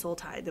formed a soul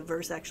tie. The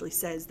verse actually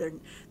says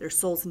their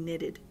souls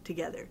knitted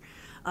together.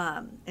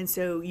 And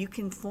so you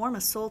can form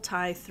a soul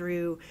tie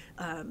through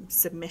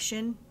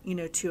submission,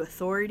 to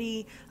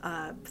authority,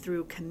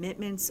 through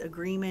commitments,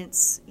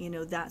 agreements,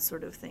 that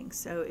sort of thing.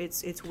 So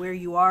it's where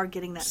you are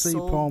getting that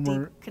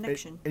Palmer, deep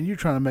connection. And you're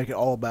trying to make it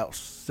all about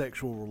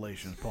sexual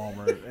relations,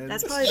 Palmer. And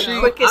that's probably the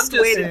quickest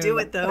way to do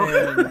it, though.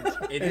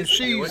 And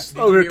she's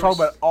over here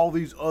talking about all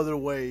these other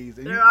ways.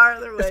 And there are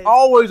other ways. It's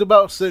always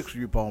about sex for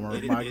you, Palmer.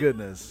 My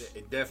goodness.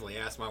 It definitely.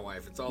 Ask my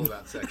wife. It's all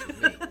about sex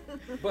with me.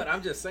 But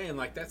I'm just saying,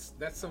 like, that's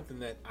something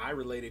that I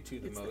related to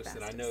the most,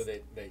 and I know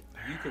that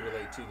you can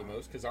relate to the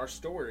most, because our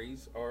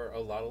stories are a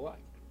lot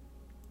alike.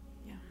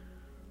 Yeah.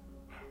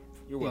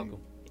 You're welcome.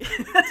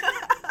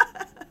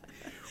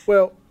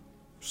 Well,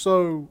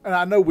 so, and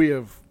I know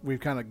we've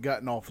kind of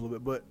gotten off a little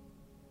bit, but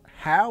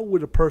how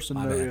would a person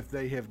know if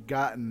they have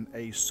gotten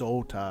a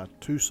soul tie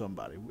to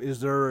somebody? Is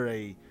there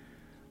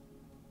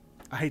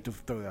I hate to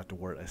throw out the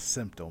word, a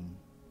symptom.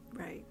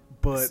 Right.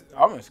 But it's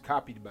almost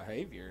copied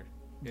behavior,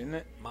 isn't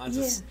it?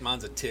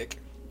 Mine's a tick.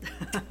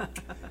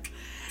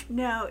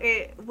 No,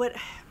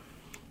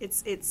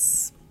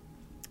 it's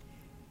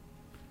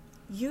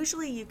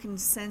usually you can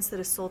sense that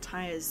a soul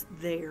tie is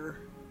there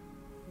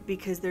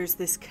because there's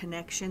this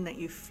connection that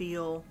you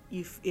feel.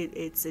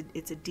 It's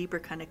a deeper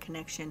kind of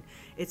connection.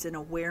 It's an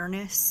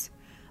awareness.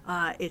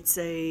 It's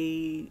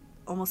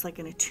almost like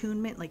an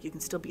attunement, like you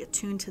can still be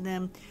attuned to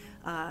them.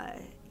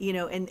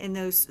 And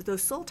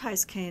those soul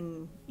ties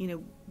can,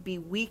 be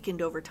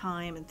weakened over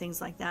time and things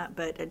like that.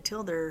 But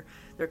until they're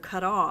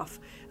cut off,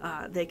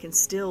 they can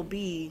still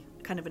be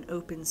kind of an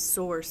open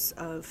source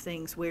of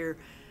things where,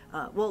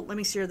 let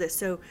me share this.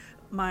 So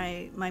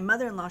my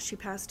mother-in-law, she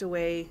passed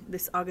away.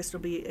 This August will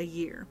be a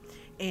year.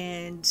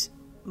 And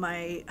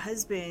my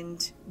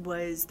husband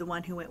was the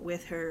one who went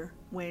with her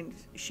when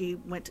she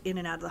went in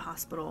and out of the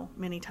hospital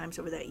many times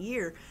over that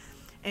year.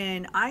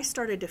 And I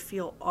started to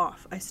feel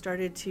off. I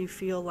started to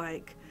feel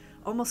like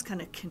almost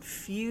kind of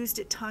confused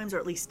at times, or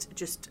at least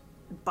just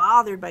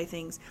bothered by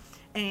things.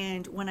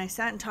 And when I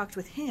sat and talked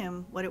with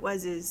him, what it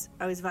was is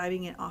I was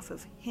vibing it off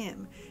of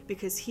him,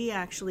 because he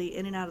actually,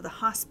 in and out of the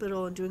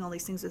hospital and doing all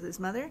these things with his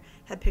mother,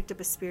 had picked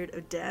up a spirit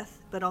of death,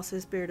 but also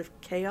a spirit of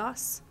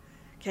chaos.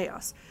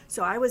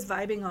 So I was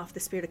vibing off the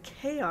spirit of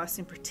chaos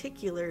in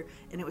particular,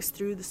 and it was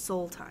through the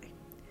soul tie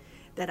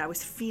that I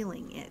was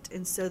feeling it.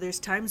 And so there's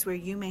times where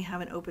you may have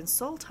an open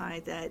soul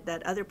tie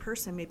that other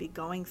person may be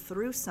going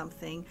through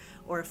something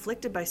or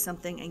afflicted by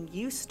something, and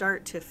you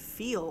start to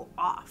feel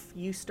off.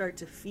 You start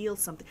to feel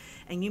something,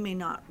 and you may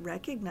not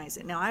recognize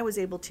it. Now, I was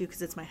able to,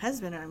 because it's my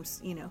husband,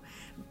 and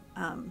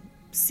I'm,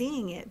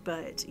 seeing it,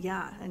 but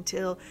yeah,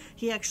 until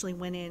he actually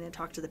went in and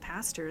talked to the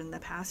pastor, and the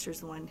pastor's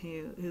the one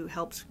who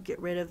helped get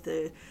rid of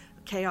the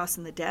chaos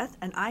and the death,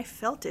 and I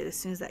felt it as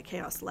soon as that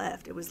chaos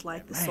left. It was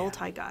like the soul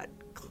tie got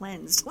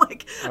cleansed.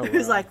 It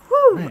was like,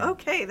 whoo,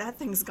 okay, that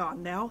thing's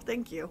gone now,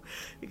 thank you,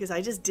 because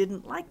I just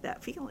didn't like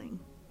that feeling.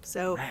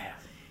 So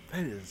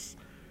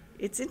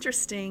it's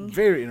interesting,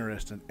 very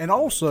interesting. And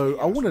also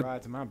I want to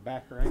ride to my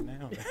back right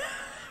now.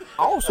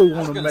 I also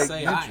want to make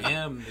mention. I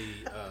am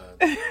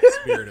the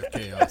spirit of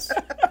chaos.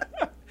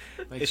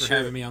 Thanks for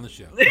having me on the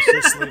show. It's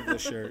just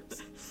sleeveless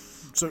shirts.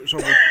 So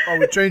are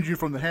we changing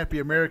from the happy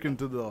American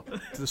to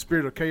the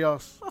spirit of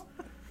chaos?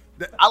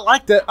 I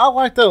like that. I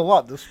like that a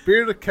lot. The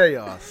spirit of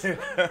chaos.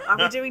 Are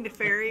we doing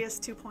Nefarious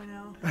 2.0?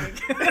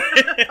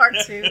 Like, part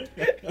 2?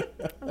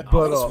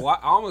 But I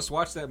almost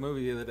watched that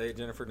movie the other day,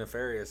 Jennifer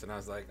Nefarious, and I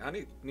was like, I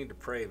need to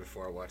pray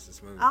before I watch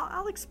this movie.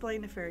 I'll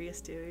explain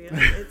Nefarious to you.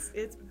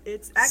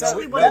 It's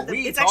actually one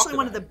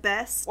of the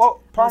best,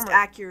 most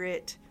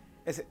accurate.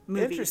 It's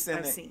movies interesting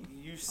I've that seen.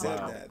 you said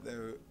that,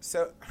 though.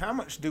 So how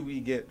much do we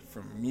get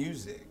from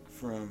music,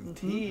 from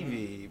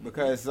TV?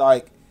 Because,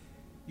 like,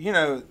 you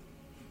know,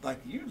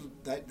 like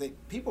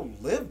people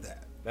live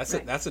that.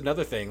 That's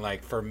another thing.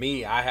 Like, for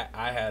me, I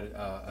had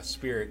a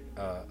spirit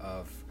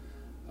of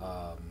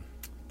God,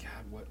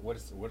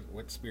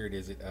 what spirit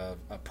is it?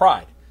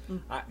 Pride.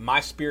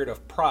 My spirit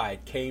of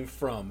pride came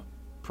from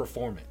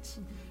performance.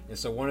 And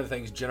so one of the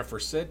things Jennifer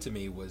said to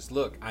me was,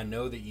 look, I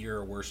know that you're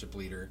a worship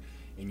leader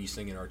and you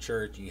sing in our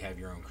church and you have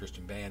your own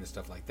Christian band and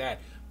stuff like that,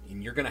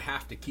 and you're going to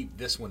have to keep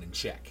this one in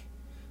check.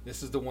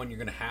 This is the one you're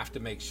going to have to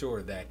make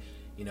sure that,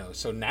 you know,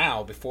 so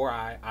now before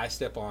I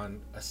step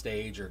on a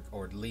stage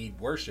or lead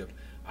worship,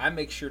 I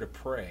make sure to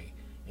pray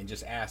and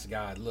just ask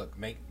God, look,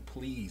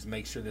 please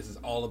make sure this is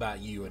all about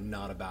you and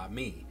not about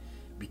me,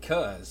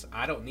 because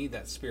I don't need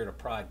that spirit of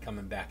pride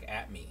coming back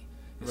at me.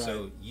 And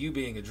so you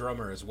being a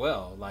drummer as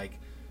well, like,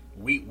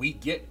 we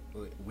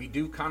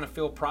do kind of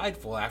feel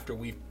prideful after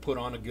we've put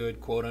on a good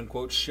quote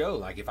unquote show.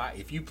 Like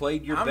if you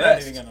played your best, I'm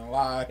not even gonna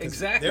lie.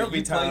 Exactly, there'll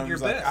be times your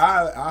like best.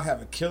 I'll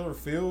have a killer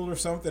field or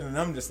something, and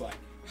I'm just like,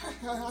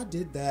 I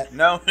did that.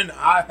 No, and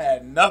I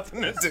had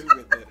nothing to do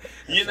with it.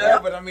 You know,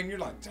 but I mean, you're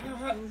like,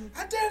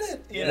 I did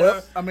it. You know?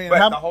 Well, I mean,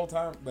 but the whole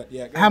time. But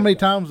yeah, how many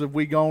times have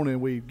we gone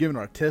and we've given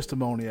our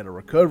testimony at a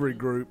recovery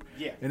group?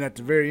 Yeah. And at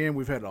the very end,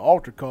 we've had an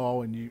altar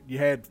call, and you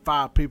had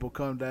 5 people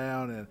come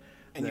down,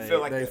 and you feel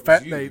like that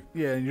was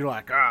you. and you're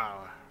like,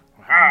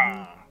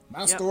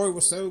 my story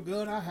was so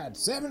good, I had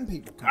 7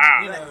 people come.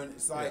 You know, and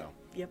it's like,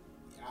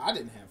 I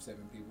didn't have 7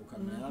 people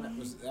come down.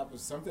 That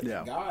was something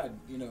that God,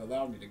 you know,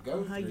 allowed me to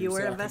go through. You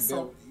were a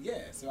vessel.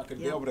 So I could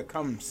be able to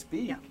come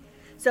speak. Yeah.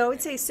 So I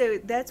would say,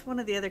 that's one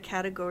of the other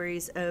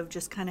categories of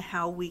just kind of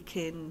how we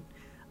can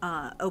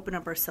open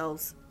up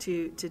ourselves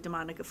to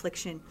demonic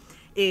affliction.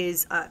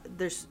 Is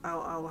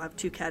I'll have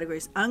 2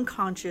 categories: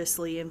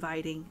 unconsciously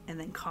inviting and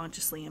then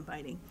consciously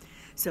inviting.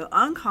 So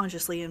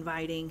unconsciously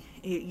inviting,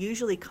 it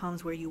usually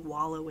comes where you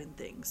wallow in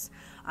things.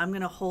 I'm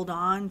going to hold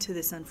on to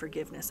this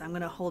unforgiveness. I'm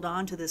going to hold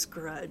on to this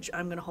grudge.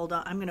 I'm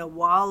going to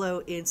wallow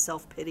in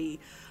self-pity.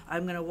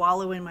 I'm going to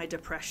wallow in my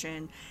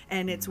depression.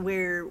 And it's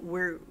where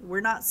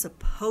we're not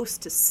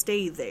supposed to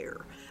stay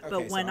there.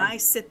 But when I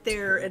sit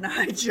there and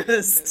I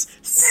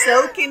just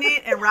soak in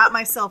it and wrap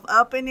myself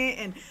up in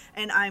it,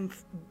 and I'm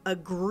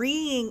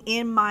agreeing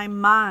in my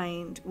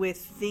mind with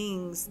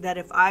things that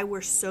if I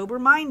were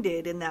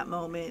sober-minded in that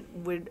moment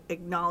would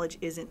acknowledge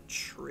isn't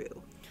true.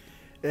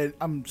 And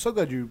I'm so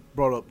glad you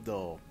brought up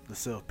the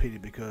self-pity,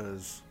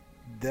 because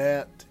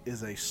that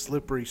is a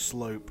slippery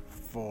slope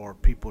for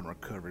people in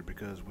recovery,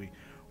 because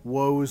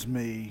woe is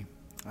me,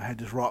 I had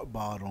this rock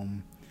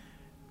bottom,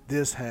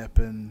 this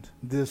happened,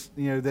 this,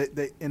 you know,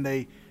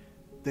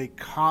 they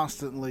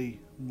constantly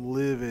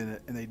live in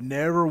it and they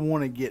never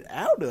want to get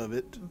out of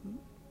it.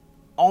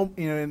 You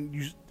know,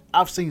 and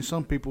I've seen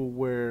some people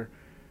where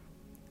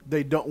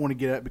they don't want to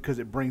get out because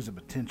it brings them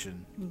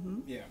attention.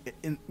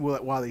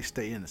 While they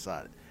stay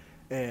inside it.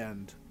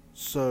 And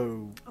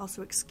so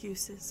also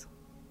excuses.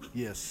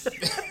 Yes.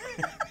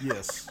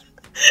 Yes.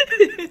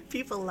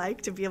 People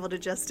like to be able to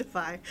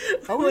justify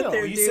what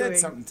they're you doing. Said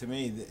something to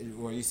me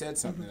you said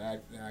something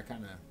that I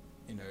kind of,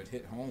 you know, it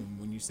hit home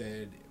when you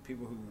said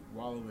people who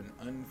wallow in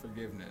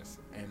unforgiveness.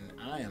 And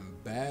I am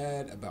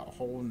bad about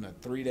holding a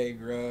 3-day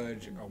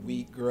grudge, a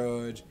week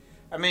grudge.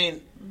 I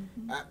mean,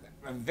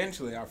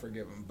 eventually I'll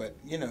forgive them. But,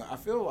 you know, I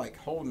feel like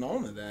holding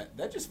on to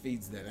that just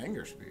feeds that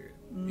anger spirit.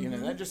 You know,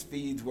 that just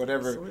feeds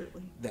whatever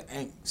the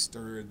angst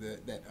or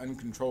that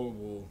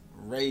uncontrollable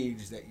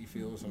rage that you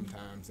feel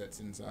sometimes that's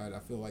inside. I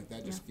feel like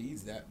that just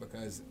feeds that,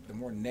 because the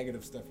more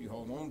negative stuff you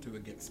hold on to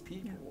against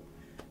people,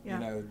 you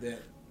know, that...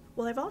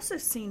 Well, I've also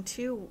seen,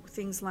 too,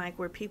 things like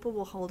where people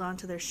will hold on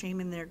to their shame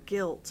and their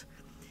guilt,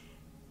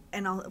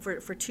 and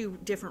for 2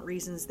 different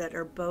reasons that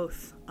are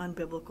both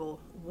unbiblical.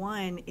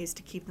 One is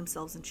to keep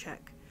themselves in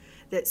check.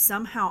 That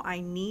somehow I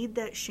need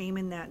that shame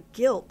and that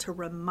guilt to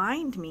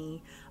remind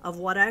me of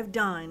what I've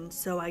done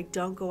so I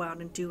don't go out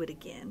and do it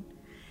again.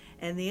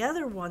 And the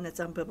other one that's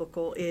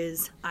unbiblical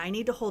is I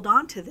need to hold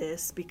on to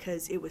this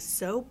because it was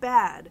so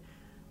bad,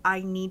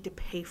 I need to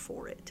pay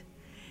for it.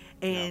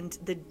 And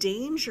the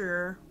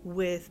danger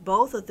with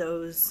both of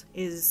those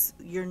is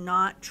you're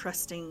not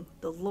trusting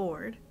the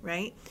Lord,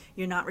 right?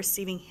 You're not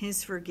receiving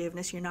His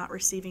forgiveness. You're not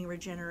receiving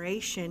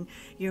regeneration.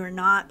 You're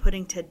not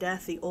putting to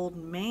death the old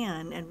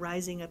man and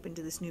rising up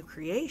into this new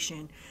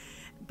creation.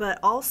 But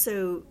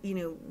also, you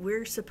know,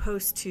 we're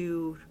supposed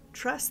to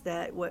trust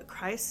that what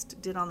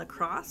Christ did on the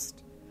cross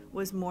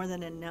was more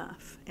than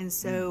enough. And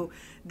so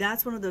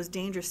that's one of those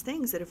dangerous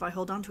things that if I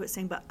hold on to it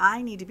saying, but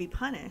I need to be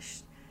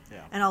punished,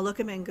 and I'll look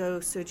at him and go,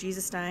 so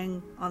Jesus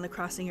dying on the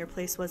cross in your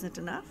place wasn't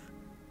enough?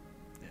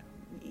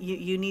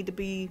 You need to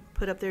be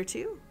put up there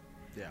too?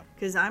 Yeah.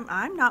 Because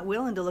I'm not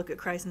willing to look at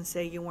Christ and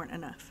say you weren't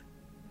enough.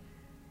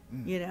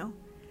 You know?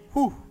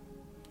 Whew.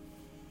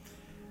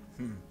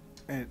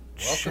 And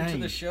welcome to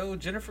the show,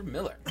 Jennifer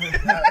Miller.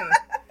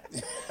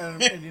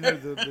 and you know,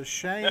 the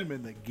shame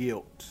and the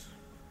guilt.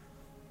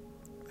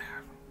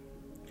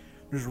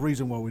 There's a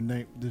reason why we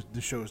named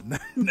the show is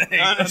named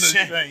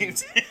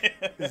Unashamed.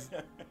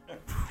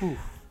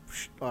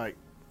 Like,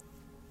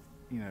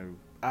 you know,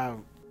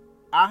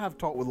 I have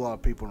talked with a lot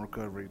of people in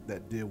recovery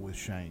that deal with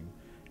shame,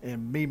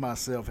 and me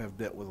myself have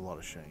dealt with a lot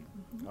of shame.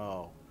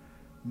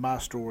 My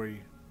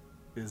story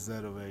is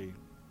that of a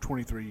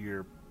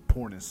 23-year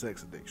porn and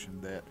sex addiction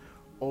that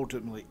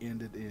ultimately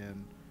ended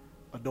in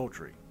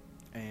adultery,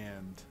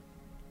 and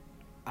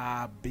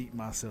I beat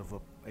myself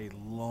up a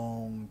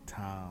long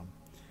time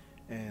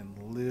and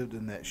lived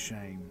in that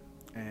shame,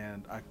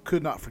 and I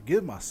could not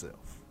forgive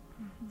myself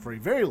for a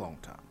very long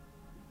time,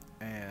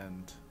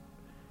 and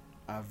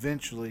I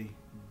eventually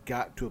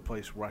got to a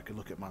place where I could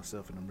look at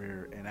myself in the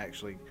mirror and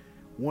actually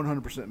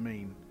 100%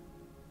 mean,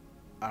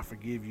 I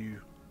forgive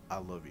you, I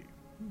love you.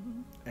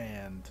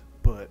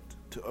 But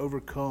to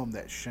overcome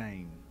that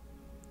shame,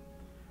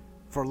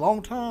 for a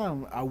long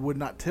time, I would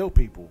not tell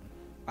people.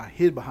 I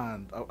hid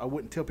behind, I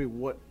wouldn't tell people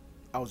what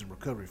I was in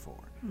recovery for.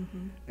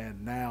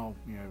 And now,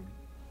 you know,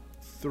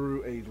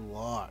 through a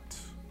lot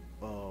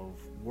of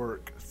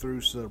work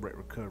through Celebrate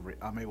Recovery,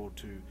 I'm able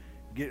to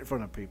get in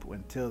front of people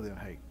and tell them,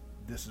 hey,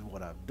 this is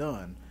what I've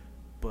done,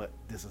 but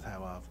this is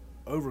how I've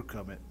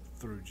overcome it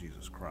through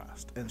Jesus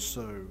Christ. And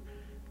so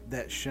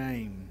that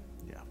shame,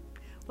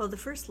 Well, the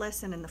first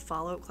lesson in the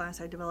follow-up class,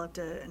 I developed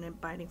an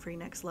Abiding Free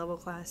Next Level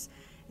class,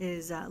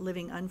 is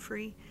living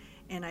unfree.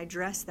 And I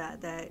addressed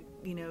that,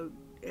 you know,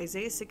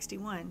 Isaiah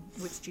 61,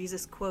 which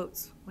Jesus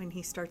quotes when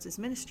he starts his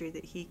ministry,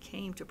 that he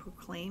came to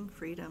proclaim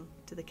freedom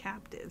to the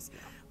captives,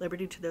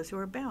 liberty to those who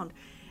are bound.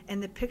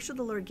 And the picture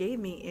the Lord gave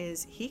me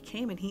is he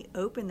came and he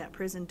opened that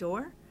prison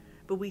door,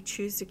 but we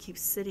choose to keep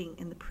sitting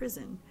in the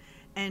prison.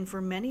 And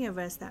for many of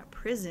us, that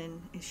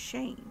prison is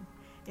shame.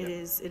 It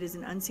is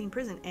an unseen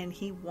prison, and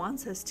he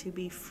wants us to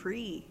be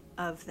free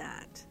of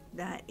that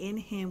in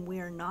him we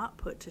are not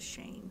put to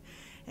shame.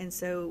 And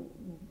so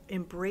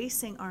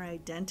embracing our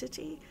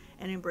identity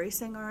and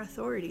embracing our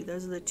authority,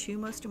 those are the two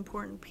most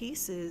important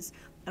pieces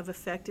of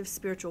effective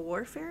spiritual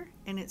warfare.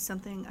 And it's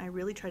something I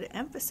really try to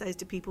emphasize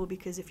to people,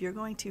 because if you're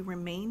going to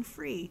remain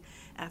free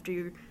after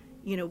you're,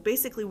 you know,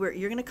 basically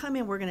you're going to come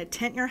in, we're going to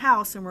tent your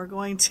house, and we're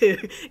going to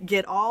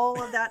get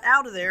all of that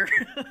out of there.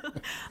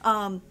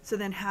 So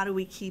then how do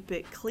we keep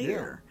it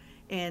clear?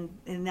 And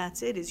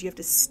that's it, is you have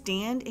to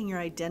stand in your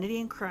identity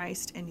in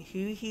Christ and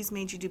who he's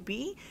made you to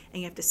be,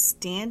 and you have to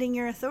stand in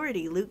your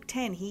authority. Luke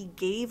 10, he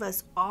gave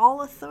us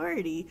all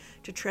authority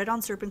to tread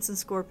on serpents and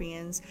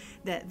scorpions,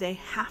 that they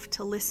have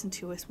to listen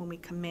to us when we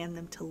command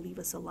them to leave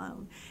us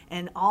alone.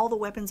 And all the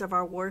weapons of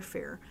our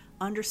warfare,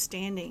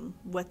 understanding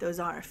what those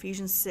are,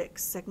 Ephesians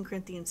 6, 2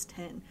 Corinthians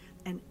 10,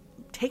 and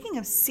taking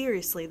them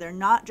seriously. They're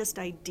not just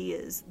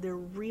ideas, they're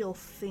real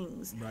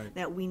things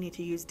that we need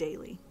to use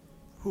daily.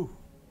 Whew.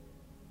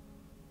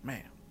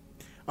 Man,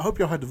 I hope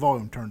y'all had the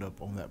volume turned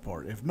up on that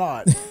part. If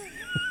not,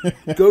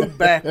 go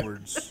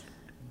backwards.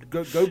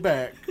 Go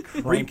back,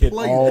 crank it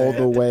all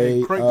the way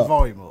and crank up. The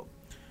volume up.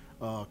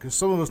 Because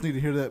some of us need to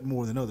hear that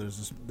more than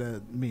others,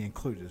 that me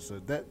included. So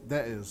that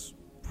is,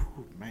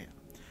 man.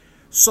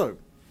 So,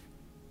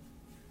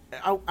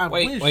 I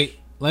wish. Wait.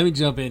 Let me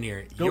jump in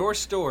here. Your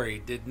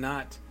story did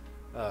not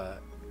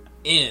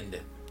end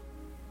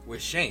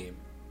with shame.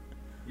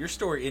 Your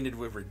story ended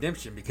with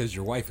redemption because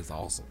your wife is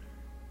awesome.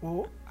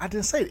 Well, I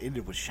didn't say it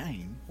ended with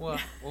shame. Well,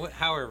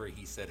 however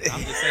he said it. I'm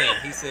just saying.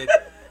 He said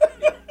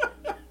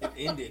it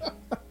ended.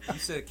 You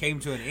said it came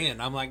to an end.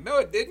 I'm like, no,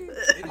 it didn't.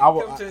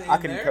 I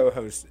can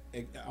co-host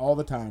all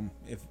the time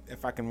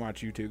if I can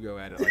watch you two go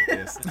at it like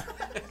this.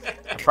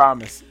 I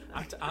promise.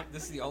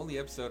 This is the only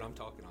episode I'm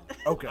talking on.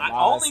 Okay.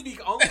 Only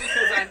because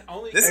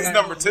this is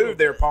number 2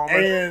 there, Palmer.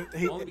 And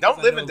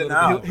don't live in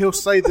denial. He'll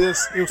say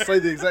this. He'll say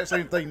the exact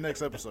same thing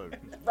next episode.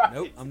 Right.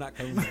 Nope, I'm not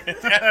coming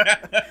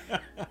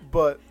there.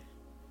 But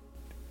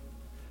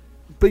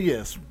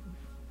yes,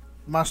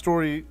 my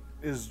story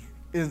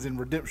ends in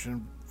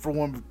redemption, for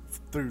one,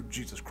 through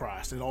Jesus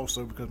Christ, and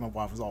also because my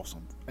wife is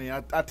awesome.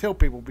 And I tell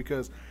people,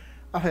 because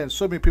I've had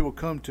so many people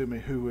come to me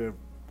who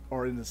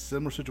are in a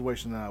similar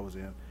situation that I was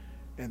in,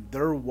 and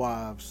their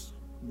wives,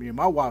 me and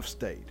my wife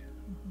stayed.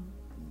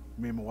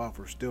 Me and my wife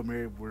are still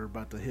married. We're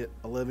about to hit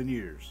 11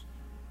 years.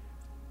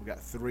 We got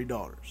 3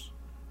 daughters.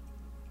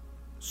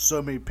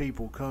 So many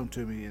people come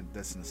to me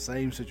that's in the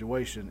same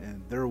situation,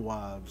 and their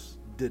wives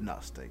did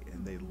not stay,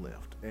 and they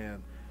left.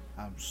 And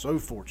I'm so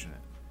fortunate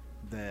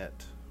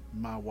that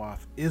my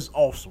wife is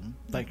awesome.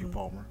 Thank you,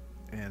 Palmer.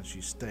 And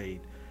she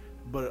stayed.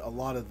 But a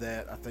lot of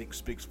that, I think,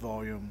 speaks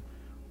volume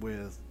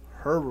with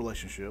her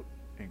relationship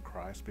in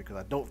Christ, because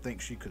I don't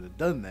think she could have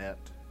done that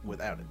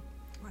without it.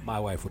 Right. My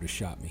wife would have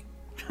shot me.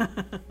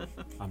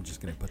 I'm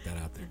just going to put that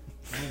out there.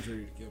 I'm sure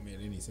you'd kill me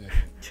at any second.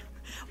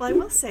 Well, I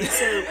will say,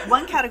 so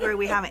one category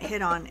we haven't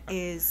hit on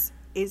is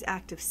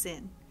active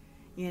sin.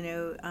 You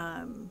know,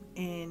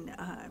 and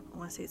I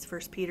want to say it's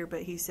 1 Peter,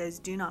 but he says,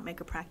 do not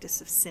make a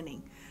practice of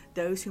sinning.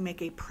 Those who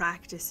make a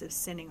practice of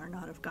sinning are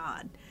not of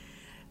God.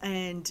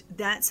 And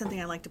that's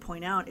something I like to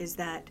point out is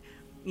that,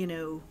 you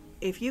know,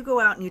 if you go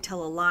out and you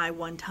tell a lie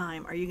one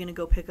time, are you going to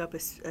go pick up a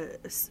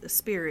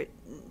spirit?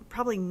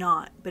 Probably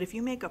not. But if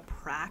you make a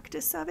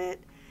practice of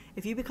it,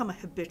 if you become a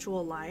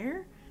habitual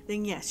liar,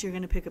 then yes, you're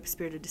going to pick up a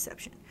spirit of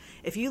deception.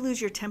 If you lose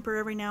your temper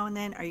every now and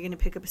then, are you going to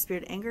pick up a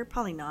spirit of anger?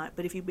 Probably not.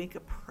 But if you make a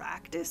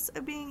practice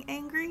of being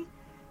angry,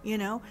 you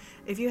know,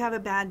 if you have a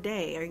bad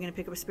day, are you going to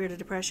pick up a spirit of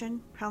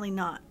depression? Probably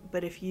not.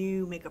 But if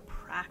you make a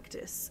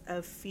practice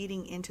of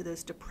feeding into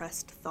those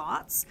depressed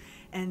thoughts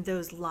and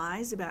those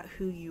lies about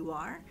who you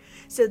are,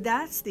 so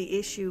that's the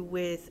issue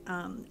with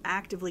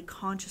actively,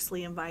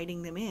 consciously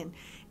inviting them in.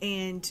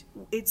 And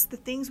it's the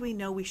things we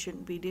know we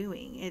shouldn't be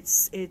doing.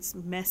 It's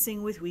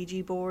messing with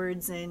Ouija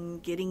boards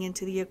and getting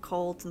into the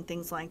occult and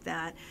things like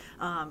that.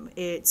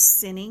 It's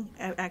sinning,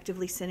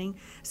 actively sinning.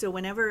 So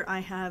whenever I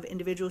have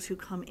individuals who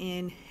come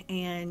in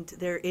and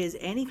there is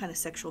any kind of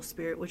sexual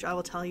spirit, which I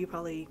will tell you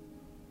probably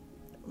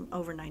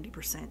over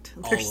 90%.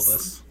 All of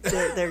us.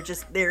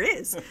 There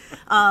is.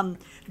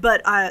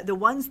 But the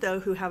ones, though,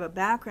 who have a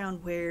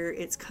background where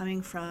it's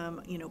coming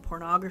from, you know,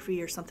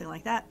 pornography or something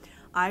like that,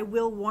 I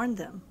will warn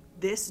them.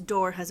 This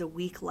door has a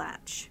weak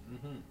latch.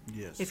 Mm-hmm.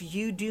 Yes. If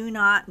you do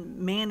not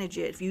manage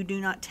it, if you do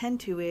not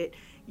tend to it,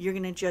 you're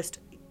going to just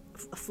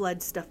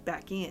flood stuff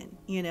back in.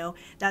 You know,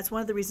 that's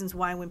one of the reasons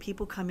why when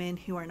people come in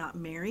who are not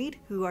married,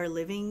 who are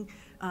living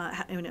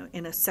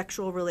in a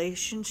sexual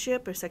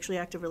relationship or sexually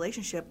active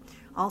relationship,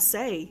 I'll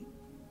say,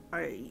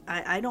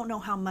 I don't know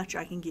how much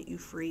I can get you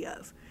free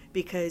of,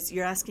 because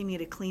you're asking me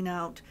to clean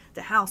out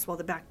the house while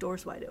the back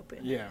door's wide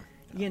open. Yeah.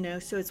 You know,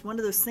 so it's one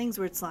of those things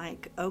where it's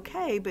like,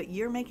 okay, but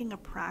you're making a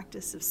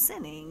practice of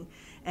sinning,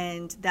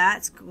 and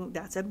that's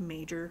a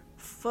major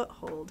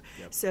foothold.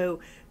 Yep. So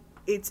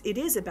it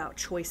is about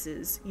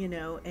choices, you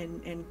know,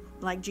 and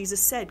like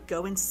Jesus said,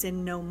 go and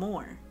sin no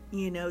more.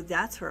 You know,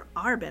 that's for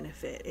our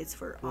benefit. It's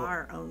for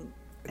our own edification.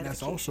 And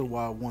that's also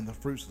why one of the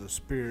fruits of the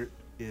Spirit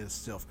is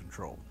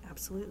self-control.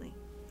 Absolutely.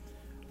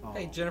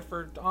 Hey,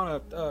 Jennifer,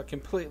 on a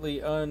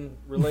completely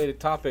unrelated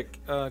topic,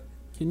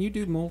 can you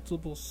do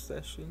multiple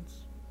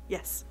sessions?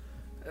 Yes.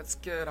 That's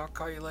good. I'll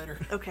call you later.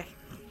 Okay.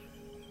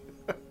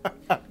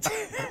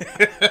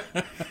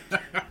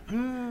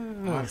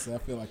 Honestly, I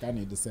feel like I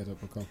need to set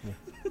up a couple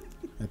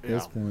at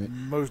this point.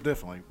 Most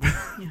definitely.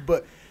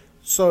 But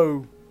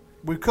so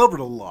we've covered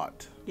a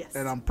lot. Yes.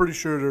 And I'm pretty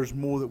sure there's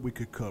more that we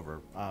could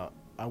cover.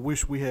 I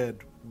wish we had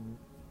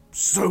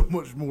so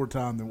much more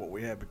time than what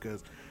we had,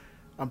 because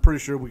I'm pretty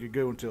sure we could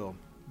go into a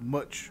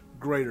much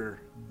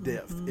greater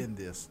depth in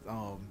this.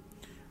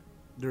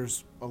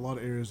 There's a lot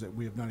of areas that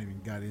we have not even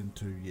got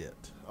into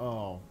yet.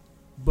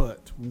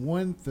 But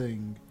one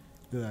thing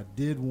that I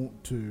did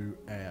want to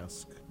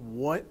ask,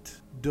 what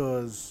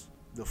does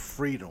the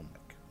freedom,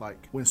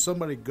 like when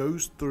somebody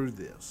goes through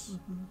this,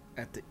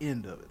 at the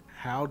end of it,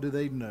 how do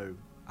they know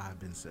I've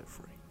been set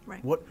free?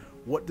 Right.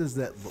 What does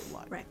that look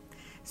like? Right.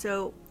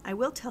 So I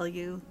will tell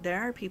you,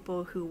 there are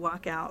people who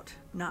walk out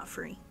not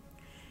free.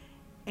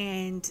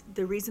 And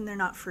the reason they're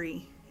not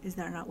free is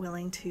they're not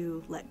willing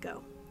to let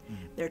go.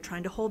 They're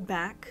trying to hold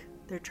back.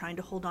 They're trying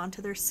to hold on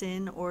to their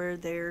sin or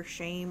their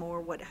shame or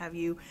what have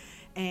you.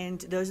 And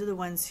those are the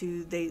ones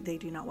who they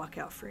do not walk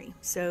out free.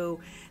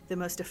 So the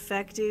most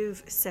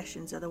effective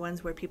sessions are the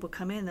ones where people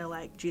come in, they're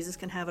like, Jesus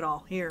can have it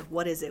all. Here,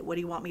 what is it? What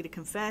do you want me to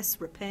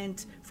confess,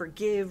 repent,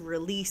 forgive,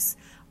 release?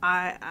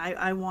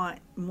 I want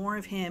more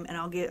of him, and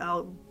I'll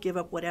give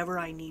up whatever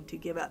I need to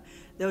give up.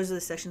 Those are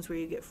the sessions where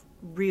you get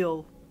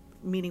real,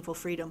 meaningful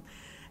freedom.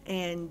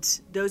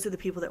 And those are the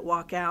people that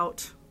walk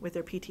out with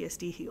their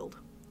PTSD healed,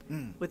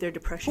 with their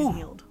depression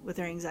healed, with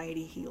their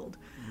anxiety healed.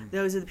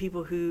 Those are the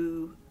people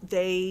who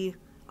they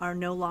are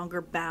no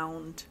longer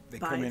bound they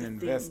by come in the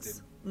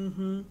invested.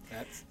 things.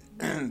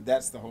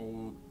 That's the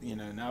whole, you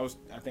know. And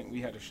I think we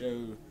had a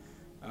show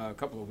a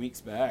couple of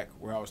weeks back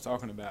where I was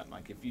talking about,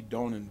 like, if you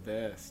don't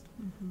invest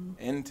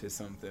into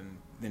something,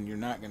 then you're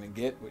not going to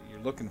get what you're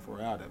looking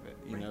for out of it.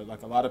 You know,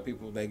 like a lot of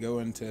people, they go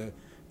into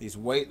these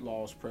weight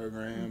loss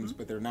programs,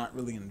 but they're not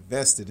really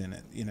invested in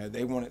it. You know,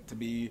 they want it to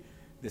be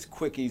this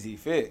quick, easy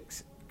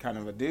fix kind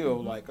of a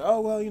deal. Like,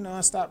 oh, well, you know, I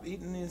stopped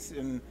eating this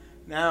and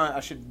now I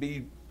should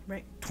be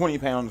 20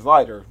 pounds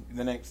lighter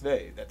the next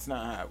day. That's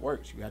not how it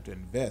works. You have to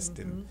invest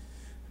in.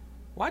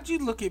 Why'd you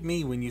look at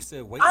me when you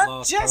said weight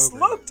loss I just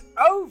program? looked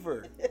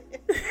over.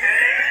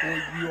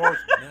 Well,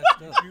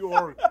 you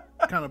are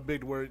kind of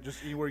big to where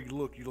just anywhere you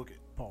look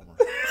at Palmer.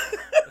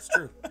 That's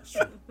true.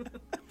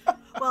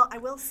 Well, I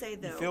will say,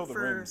 though, feel the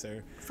rim,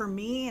 sir. For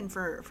me and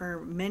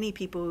for many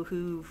people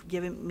who've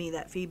given me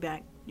that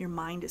feedback, your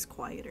mind is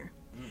quieter.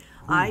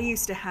 I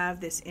used to have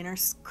this inner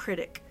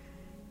critic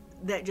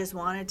that just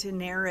wanted to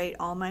narrate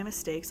all my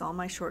mistakes, all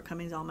my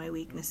shortcomings, all my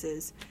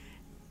weaknesses.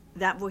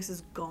 that voice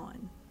is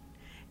gone.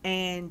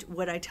 And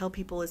what I tell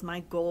people is my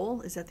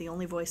goal is that the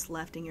only voice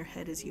left in your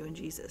head is you and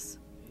Jesus.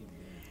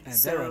 And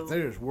that right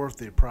there is worth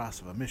the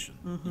price of admission.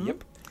 Mm-hmm.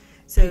 Yep.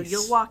 So Peace.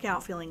 you'll walk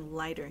out feeling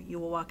lighter. You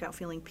will walk out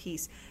feeling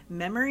peace.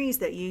 Memories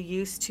that you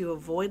used to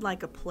avoid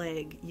like a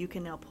plague, you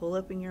can now pull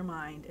up in your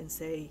mind and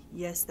say,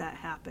 yes, that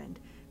happened,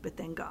 but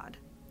then God.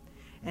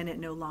 And it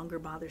no longer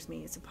bothers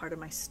me. It's a part of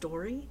my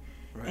story.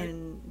 Right.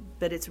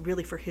 But it's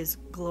really for his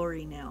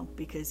glory now,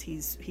 because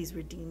he's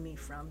redeemed me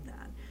from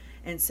that.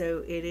 And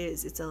so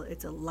it's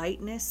a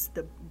lightness.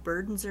 The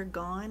burdens are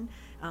gone.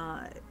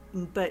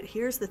 But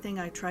here's the thing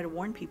I try to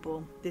warn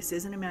people. This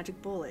isn't a magic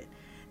bullet.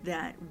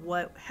 That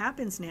what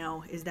happens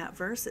now is that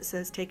verse that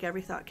says, take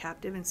every thought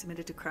captive and submit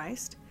it to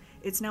Christ.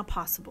 It's now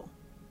possible.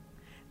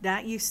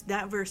 That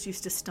verse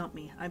used to stump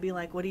me. I'd be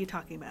like, what are you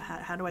talking about?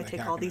 How do I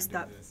take all these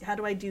thoughts? How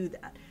do I do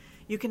that?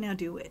 You can now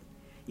do it.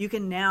 You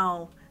can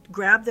now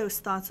grab those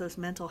thoughts, those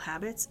mental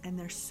habits, and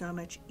they're so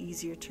much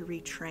easier to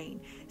retrain.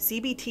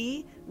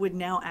 CBT would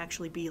now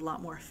actually be a lot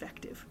more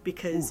effective,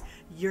 because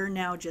you're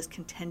now just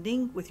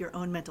contending with your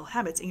own mental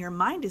habits, and your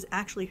mind is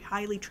actually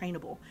highly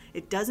trainable.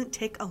 It doesn't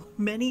take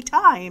many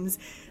times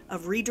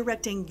of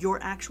redirecting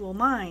your actual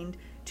mind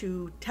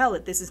to tell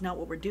it this is not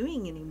what we're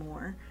doing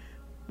anymore.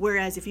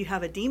 Whereas if you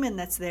have a demon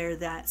that's there,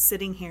 that's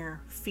sitting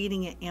here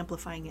feeding it,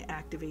 amplifying it,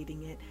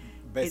 activating it,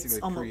 basically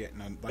it's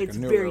creating it's a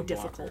neuro very blocker.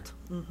 difficult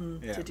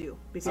to do,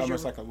 It's because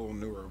almost like a little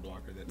neuro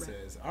blocker that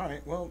says, all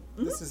right, well,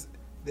 this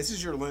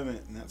is your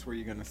limit, and that's where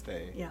you're going to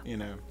stay. Yeah. You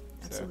know.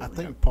 Absolutely. I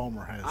think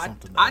Palmer has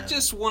something to I add.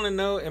 just want to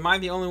know, am I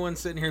the only one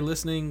sitting here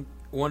listening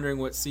wondering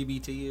what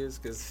CBT is?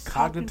 Because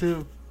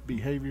Cognitive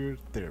behavior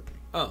therapy.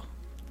 Oh,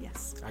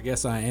 yes. I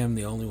guess I am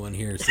the only one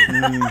here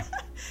sitting.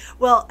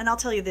 Well, and I'll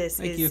tell you this,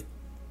 Thank you.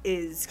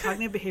 is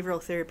cognitive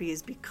behavioral therapy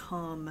has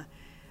become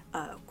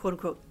quote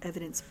unquote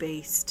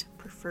evidence-based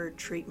preferred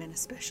treatment,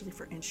 especially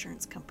for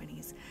insurance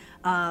companies.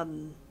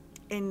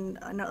 In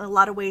a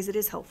lot of ways it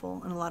is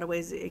helpful. In a lot of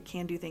ways it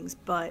can do things,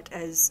 but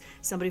as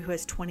somebody who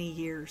has 20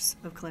 years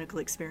of clinical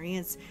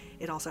experience,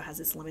 it also has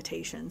its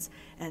limitations,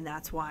 and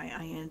that's why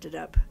I ended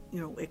up,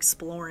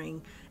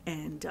 exploring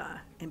and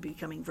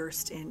becoming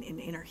versed in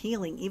inner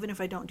healing, even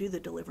if I don't do the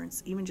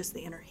deliverance, even just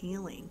the inner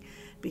healing,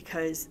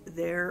 because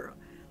well,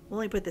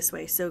 let me put it this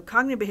way. So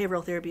cognitive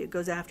behavioral therapy, it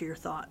goes after your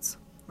thoughts,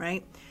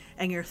 right?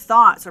 And your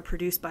thoughts are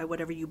produced by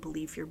whatever you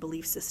believe, your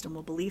belief system.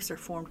 Well, beliefs are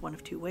formed one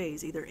of two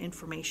ways, either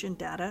information,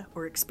 data,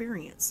 or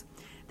experience.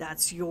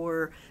 That's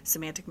your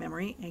semantic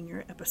memory and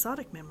your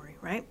episodic memory,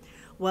 right?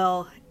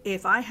 Well,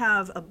 if I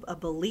have a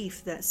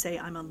belief that, say,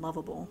 I'm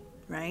unlovable,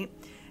 right?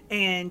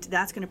 And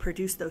that's going to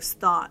produce those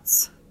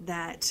thoughts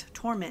that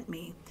torment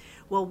me.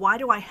 Well, why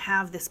do I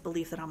have this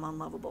belief that I'm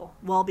unlovable?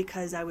 Well,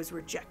 because I was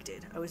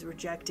rejected. I was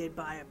rejected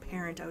by a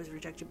parent. I was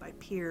rejected by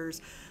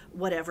peers,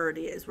 whatever it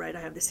is, right? I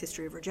have this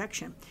history of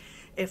rejection.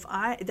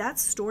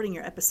 That's stored in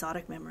your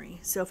episodic memory.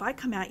 So if I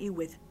come at you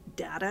with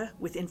data,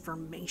 with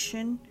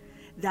information,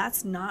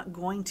 that's not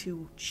going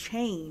to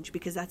change,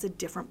 because that's a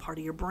different part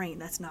of your brain.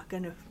 That's not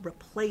going to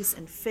replace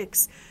and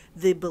fix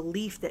the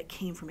belief that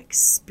came from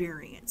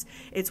experience.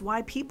 It's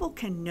why people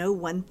can know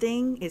one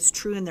thing is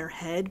true in their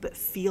head but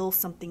feel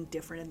something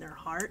different in their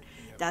heart.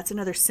 Yep. That's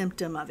another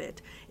symptom of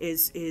it,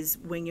 is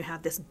when you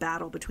have this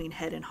battle between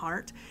head and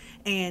heart.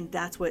 And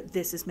that's what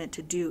this is meant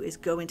to do, is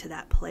go into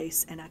that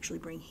place and actually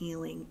bring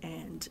healing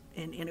and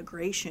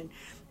integration.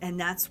 And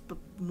that's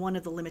one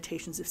of the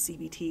limitations of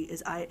CBT.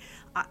 Is I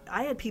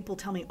had people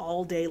tell me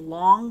all day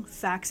long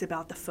facts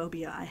about the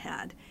phobia I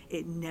had.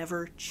 It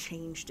never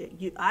changed it.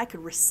 I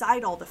could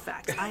recite all the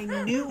facts. I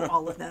knew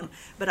all of them,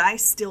 but I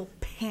still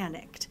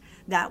panicked.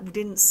 That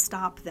didn't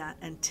stop that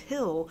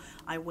until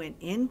I went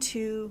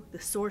into the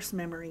source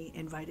memory,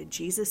 invited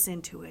Jesus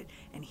into it,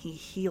 and he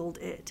healed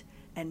it.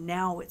 And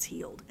now it's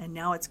healed, and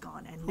now it's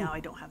gone, and now I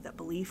don't have that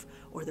belief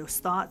or those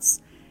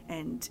thoughts.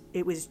 And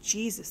it was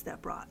Jesus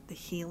that brought the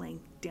healing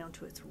down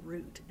to its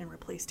root and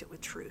replaced it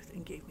with truth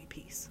and gave me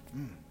peace.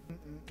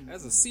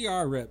 As a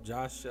CR rep,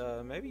 Josh,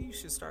 maybe you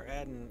should start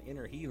adding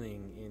inner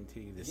healing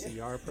into the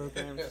CR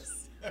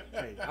programs.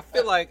 Hey, I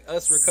feel like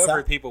us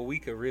recovered people, we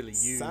could really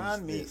use.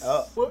 Sign me this.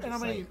 up. Well, and I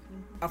mean,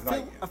 I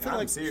feel I'm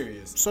like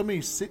serious. so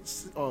many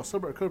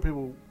sober recovery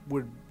people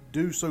would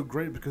do so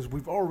great, because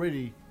we've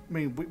already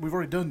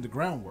done the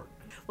groundwork.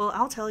 Well,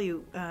 I'll tell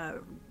you,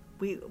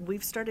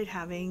 we've started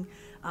having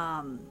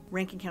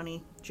Rankin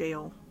County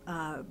Jail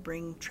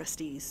bring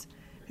trustees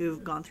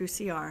who've gone through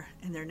CR,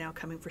 and they're now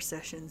coming for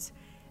sessions,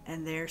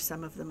 and they're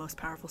some of the most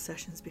powerful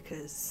sessions,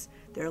 because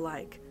they're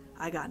like,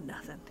 I got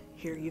nothing.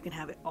 Here, you can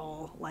have it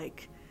all,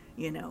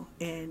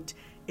 and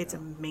it's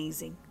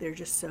amazing. They're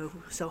just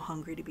so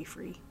hungry to be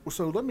free. Well,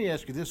 so let me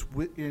ask you this,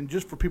 and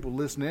just for people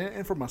listening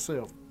and for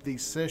myself,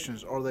 these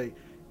sessions, are they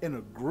in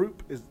a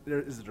group? Is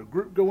it a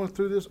group going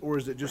through this, or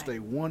is it just a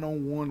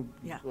one-on-one?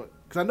 Yeah.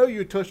 Because I know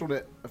you touched on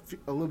that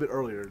a little bit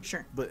earlier.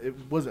 Sure. But it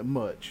wasn't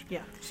much.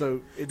 Yeah.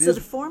 So the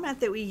format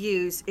that we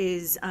use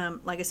is,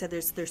 like I said,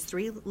 there's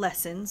 3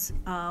 lessons,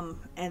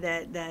 and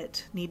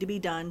that need to be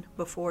done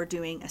before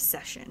doing a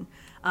session.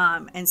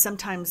 And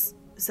sometimes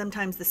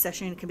sometimes the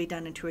session can be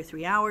done in 2 or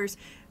 3 hours.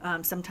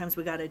 Sometimes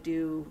we got to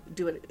do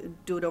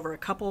it over a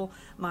couple.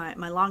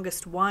 My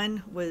longest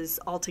one was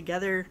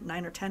altogether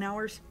 9 or 10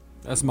 hours.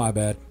 That's my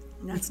bad.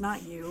 That's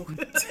not you.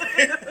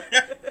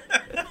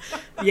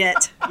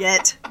 Yet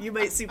you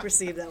might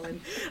supersede that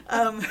one,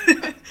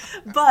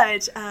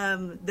 but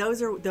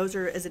those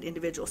are as an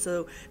individual.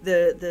 So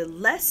the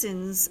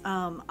lessons,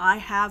 I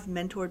have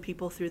mentored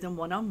people through them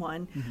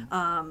one-on-one,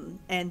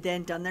 and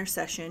then done their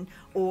session,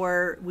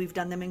 or we've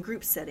done them in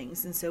group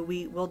settings, and so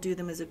we'll do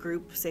them as a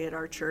group. Say at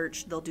our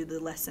church, they'll do the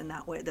lesson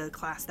that way, the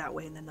class that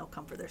way, and then they'll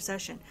come for their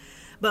session.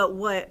 But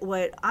what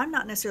I'm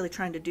not necessarily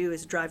trying to do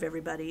is drive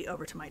everybody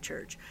over to my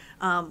church.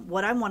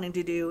 What I'm wanting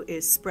to do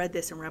is spread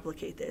this and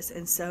replicate this.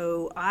 And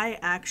so I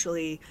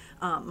actually,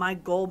 my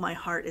goal, my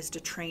heart is to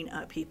train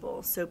up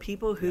people. So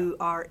people who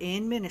are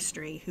in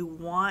ministry, who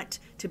want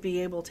to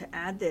be able to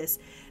add this,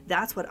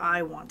 that's what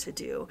I want to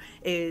do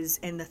is,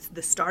 and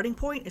the starting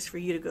point is for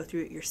you to go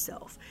through it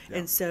yourself. Yeah.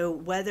 And so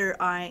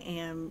whether I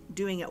am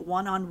doing it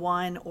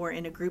one-on-one or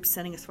in a group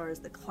setting as far as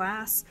the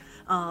class,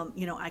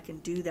 I can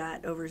do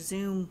that over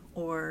Zoom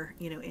or,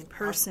 in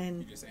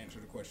person. You just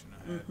answered the question I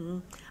had. Mm-hmm.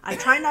 I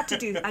try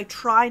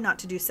not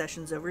to do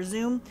sessions over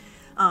Zoom.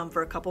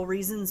 For a couple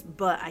reasons,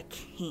 but I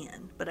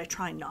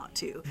try not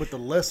to. But the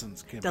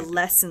lessons can be.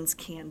 Lessons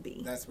can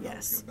be. That's what I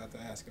was about to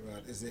ask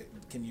about.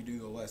 Can you do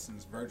the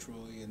lessons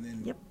virtually and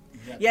then? Yep.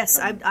 Yes,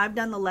 I've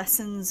done the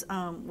lessons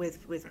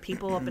with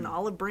people up in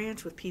Olive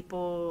Branch, with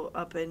people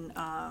up in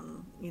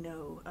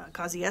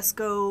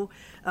Kosciuszko,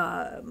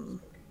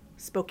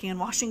 Spokane,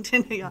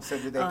 Washington. So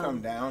did they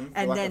come down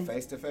for a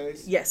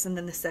face-to-face? Yes, and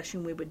then the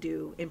session we would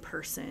do in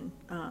person,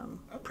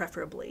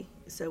 preferably.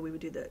 So we would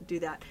do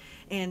that.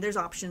 And there's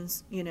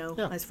options,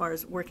 as far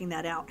as working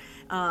that out.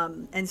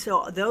 And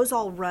so those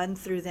all run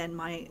through then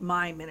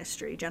my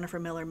ministry,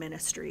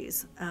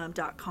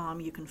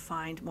 JenniferMillerMinistries.com. You can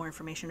find more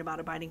information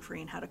about Abiding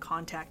Free and how to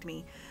contact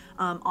me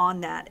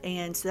on that.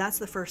 And so that's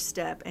the first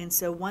step. And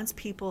so once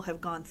people have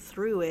gone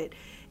through it,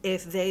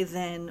 if they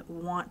then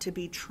want to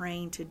be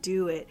trained to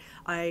do it,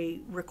 I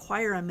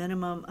require a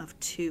minimum of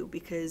 2,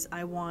 because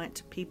I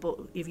want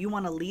people, if you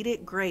want to lead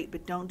it, great,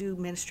 but don't do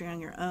ministry on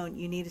your own.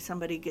 You need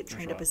somebody to get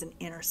trained up as an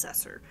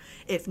intercessor,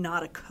 if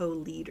not a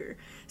co-leader.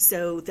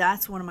 So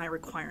that's one of my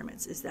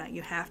requirements, is that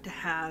you have to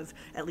have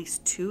at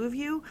least 2 of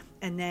you,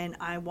 and then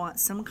I want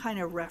some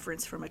kind of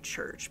reference from a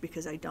church,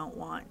 because I don't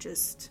want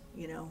just,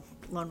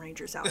 Lone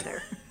Rangers out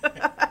there.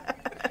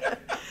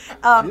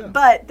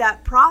 But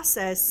that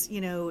process,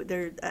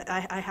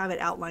 I have it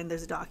outlined.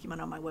 There's a document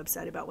on my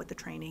website about what the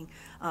training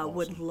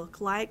would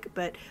look like.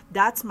 But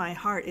that's my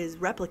heart, is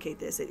replicate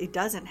this. It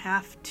doesn't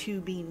have to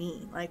be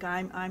me. Like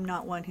I'm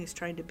not one who's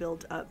trying to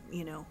build up,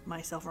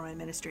 myself or my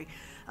ministry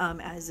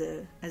as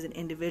an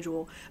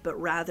individual, but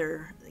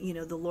rather,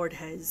 the Lord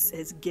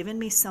has given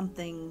me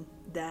something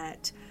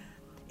that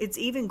it's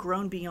even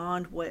grown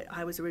beyond what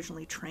I was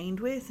originally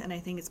trained with. And I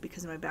think it's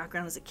because of my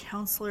background as a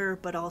counselor,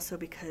 but also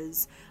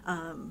because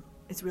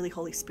it's really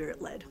Holy Spirit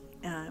led.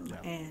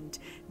 And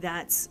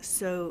that's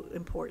so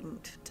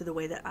important to the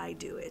way that I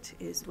do it,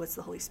 is what's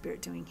the Holy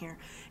Spirit doing here.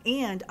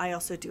 And I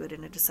also do it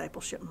in a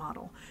discipleship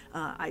model.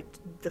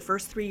 The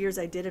first 3 years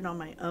I did it on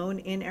my own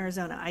in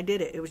Arizona. I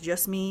did it. It was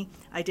just me.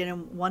 I did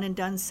them one and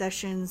done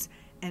sessions.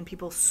 And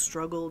people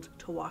struggled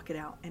to walk it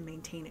out and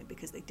maintain it,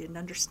 because they didn't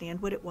understand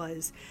what it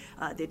was.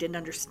 They didn't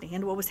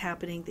understand what was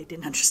happening. They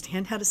didn't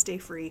understand how to stay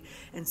free.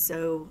 And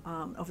so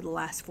over the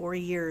last 4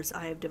 years,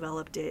 I have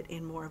developed it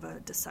in more of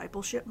a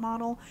discipleship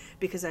model,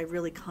 because I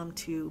really come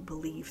to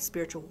believe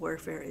spiritual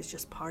warfare is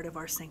just part of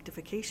our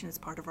sanctification. It's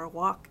part of our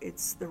walk.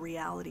 It's the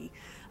reality.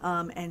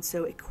 And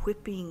so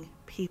equipping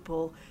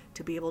people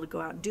to be able to go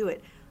out and do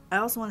it. I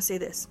also want to say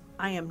this.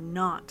 I am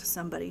not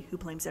somebody who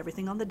blames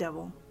everything on the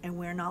devil, and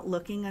we're not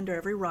looking under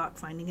every rock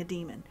finding a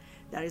demon.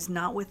 That is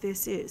not what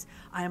this is.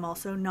 I am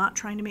also not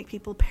trying to make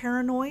people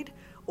paranoid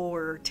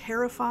or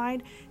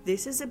terrified.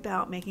 This is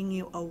about making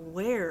you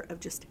aware of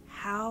just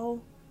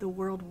how the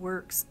world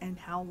works and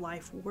how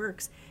life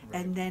works,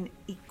 and then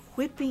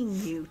equipping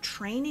you,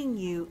 training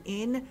you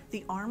in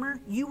the armor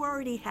you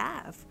already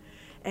have,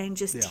 and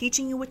just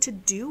teaching you what to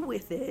do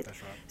with it.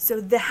 That's right.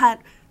 So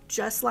that,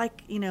 just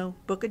like,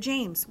 Book of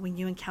James, when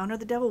you encounter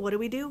the devil, what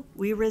do?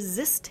 We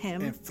resist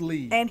him and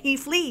flee, and he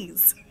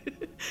flees.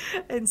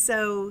 And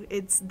so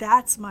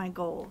that's my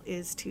goal,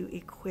 is to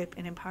equip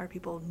and empower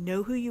people.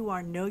 Know who you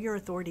are, know your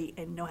authority,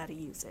 and know how to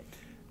use it.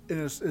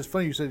 And it's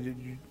funny you said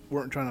you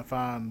weren't trying to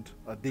find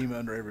a demon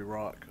under every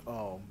rock.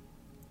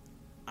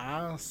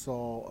 I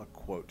saw a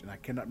quote, and I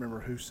cannot remember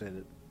who said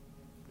it.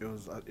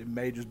 It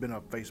may have just been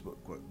a Facebook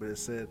quote, but it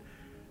said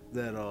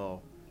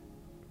that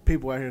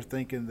people out here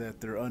thinking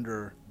that they're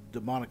under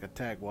demonic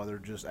attack while they're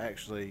just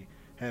actually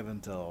having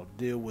to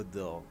deal with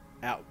the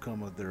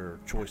outcome of their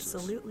choices.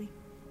 Absolutely.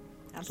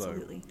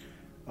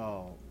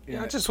 So,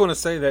 I just want to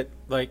say that,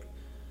 like,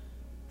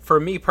 for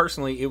me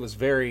personally,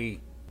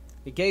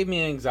 it gave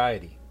me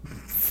anxiety.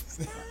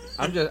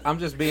 I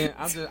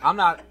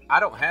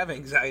don't have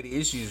anxiety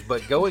issues,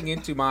 but going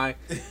into my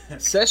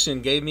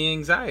session gave me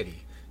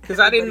anxiety. because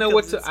I didn't know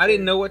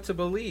what to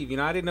believe.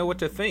 I didn't know what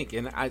to think,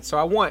 and I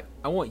want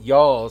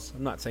y'all's.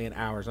 I'm not saying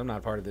ours. I'm not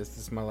a part of this. This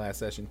is my last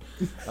session.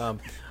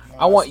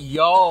 I want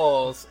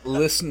y'all's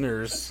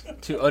listeners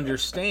to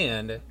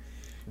understand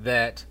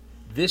that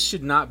this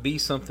should not be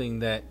something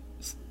that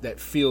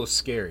feels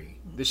scary.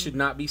 This should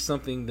not be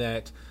something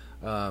that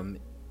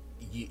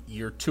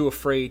you're too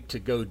afraid to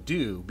go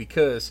do,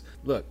 because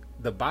look,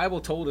 the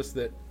Bible told us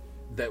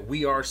that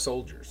we are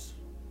soldiers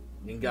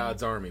in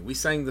God's army. We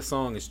sang the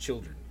song as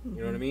children.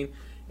 You know what I mean?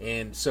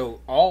 And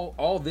so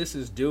all this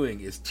is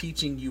doing is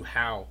teaching you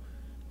how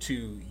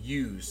to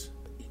use,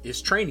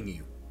 is training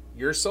you.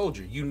 You're a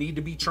soldier. You need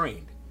to be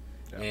trained.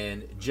 Yeah.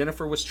 And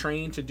Jennifer was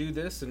trained to do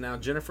this, and now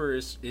Jennifer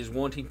is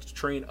wanting to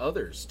train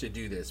others to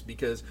do this,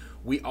 because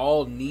we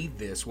all need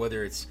this,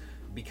 whether it's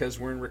because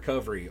we're in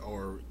recovery,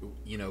 or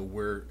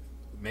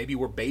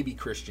we're baby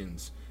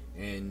Christians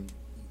and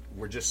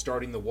we're just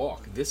starting the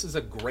walk. This is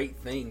a great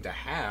thing to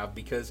have,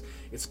 because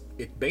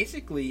it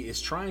basically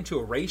is trying to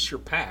erase your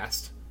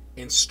past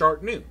and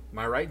start new. Am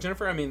I right,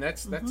 Jennifer? I mean,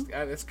 that's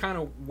kind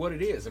of what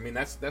it is. I mean,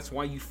 that's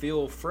why you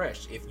feel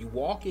fresh. If you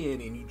walk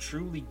in and you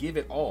truly give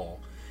it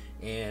all,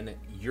 and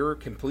you're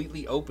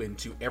completely open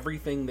to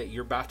everything that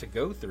you're about to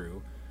go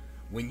through,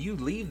 when you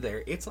leave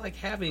there, it's like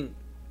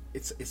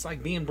it's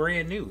like being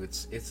brand new.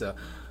 It's a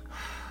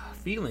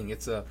feeling.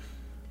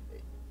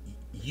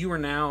 You are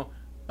now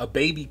a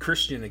baby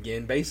Christian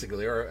again,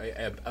 basically, or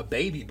a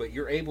baby, but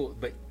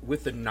but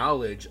with the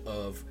knowledge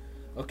of,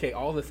 okay,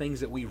 all the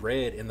things that we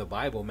read in the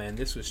Bible, man,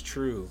 this was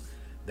true,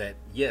 that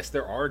yes,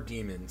 there are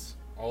demons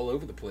all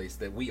over the place,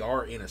 that we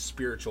are in a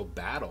spiritual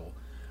battle,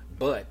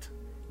 but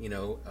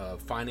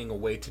finding a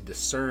way to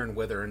discern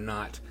whether or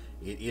not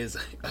it is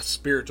a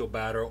spiritual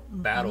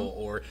battle,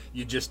 or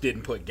you just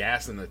didn't put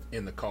gas in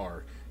the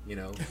car,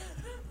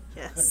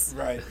 Yes.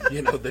 Right.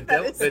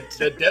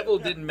 The devil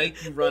didn't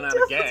make you run out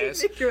of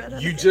gas.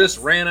 You just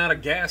ran out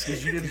of gas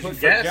because you didn't put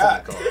gas in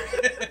the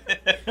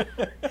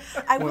car.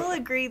 I will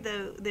agree,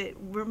 though, that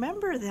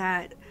remember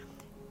that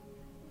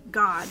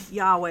God,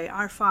 Yahweh,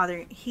 our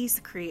Father, He's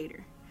the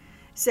creator.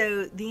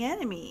 So the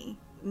enemy,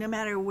 no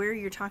matter where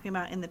you're talking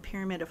about in the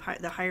pyramid of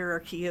the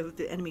hierarchy of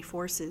the enemy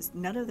forces,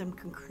 none of them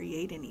can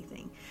create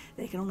anything.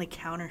 They can only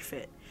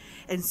counterfeit.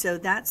 And so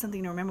that's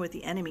something to remember with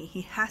the enemy.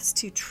 He has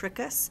to trick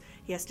us.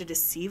 He has to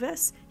deceive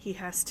us. He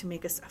has to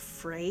make us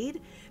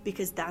afraid,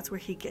 because that's where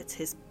he gets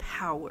his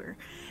power.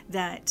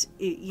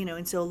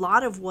 And so a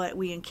lot of what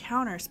we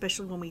encounter,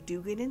 especially when we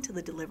do get into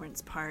the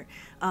deliverance part,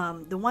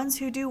 the ones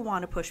who do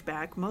want to push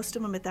back, most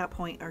of them at that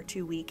point are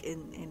too weak,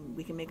 and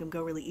we can make them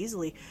go really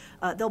easily.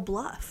 They'll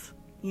bluff.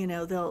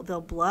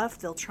 They'll bluff.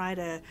 They'll try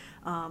to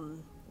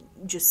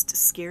just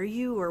scare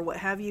you or what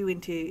have you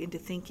into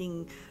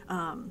thinking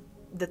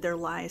that their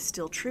lie is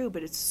still true.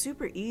 But it's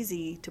super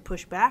easy to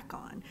push back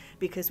on,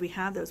 because we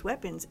have those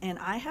weapons. And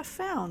I have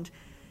found,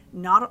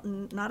 not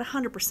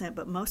 100%,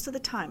 but most of the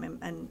time,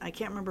 and I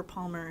can't remember,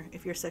 Palmer,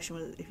 if your session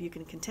was, if you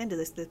can contend to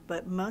this,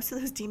 but most of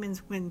those demons,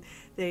 when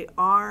they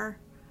are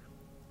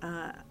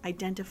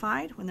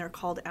identified, when they're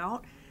called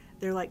out,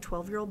 they're like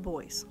 12-year-old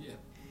boys. Yeah.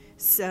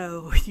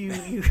 So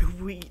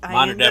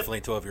mine are definitely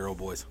 12-year-old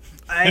boys.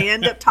 I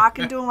end up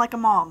talking to them like a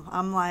mom.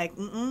 I'm like,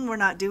 we're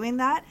not doing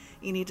that.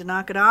 You need to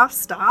knock it off.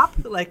 Stop.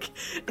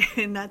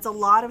 And that's a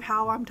lot of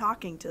how I'm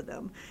talking to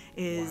them.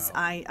 Is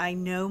wow. I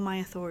know my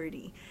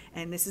authority,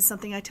 and this is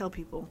something I tell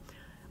people.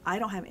 I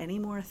don't have any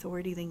more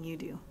authority than you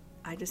do.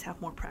 I just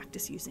have more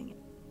practice using it.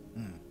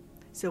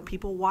 So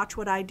people watch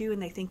what I do and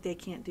they think they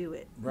can't do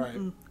it. Right.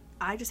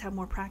 I just have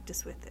more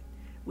practice with it.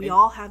 We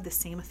all have the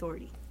same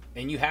authority.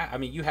 And you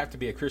have to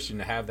be a Christian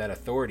to have that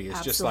authority.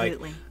 It's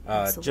Absolutely.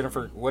 Just like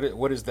Jennifer.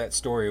 What is that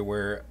story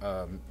where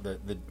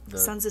the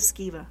Sons of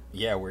Sceva?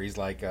 Yeah, where he's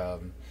like,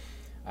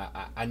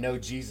 I know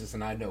Jesus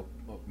and I know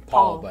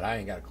Paul, but I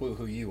ain't got a clue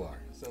who you are.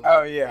 So,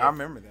 I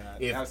remember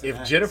that.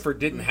 If Jennifer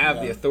didn't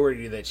have the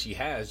authority that she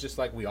has, just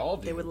like we all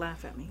do, they would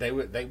laugh at me. They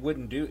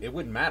wouldn't do it.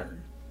 Wouldn't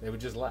matter. They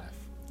would just laugh.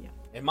 Yeah.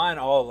 And mine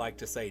all like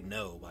to say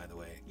no. By the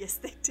way. Yes,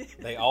 they did.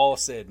 They all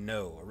said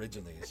no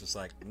originally. It's just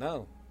like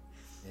no.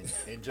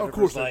 And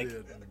Jennifer's like,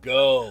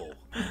 go.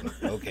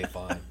 Okay,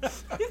 fine.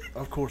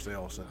 Of course they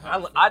all said.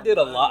 I did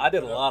a lot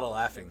of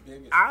laughing.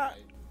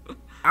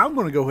 I'm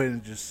going to go ahead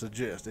and just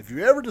suggest, if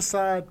you ever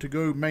decide to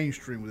go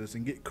mainstream with this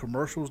and get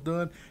commercials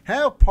done,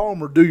 have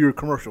Palmer do your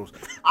commercials.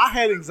 I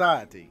had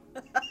anxiety.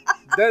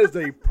 That is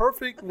a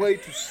perfect way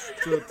to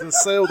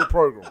sell the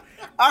program.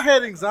 I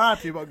had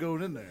anxiety about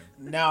going in there.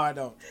 Now I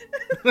don't.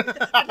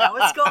 Now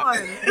it's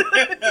gone.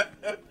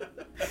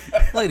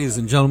 Ladies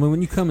and gentlemen,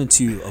 when you come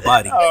into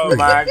abiding, oh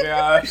my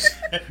gosh,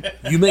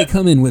 you may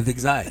come in with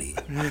anxiety,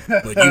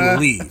 but you will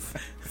leave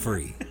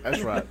free.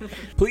 That's right.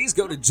 Please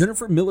go to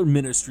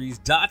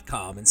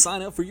JenniferMillerMinistries.com and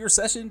sign up for your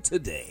session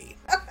today.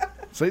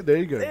 See, there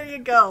you go. There you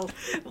go.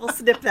 We'll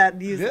snip that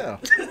and use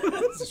it.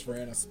 Just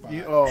ran a spot.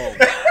 Oh.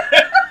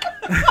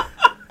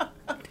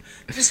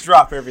 Just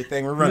drop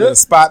everything. We're running a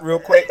spot real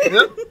quick.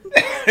 Yep.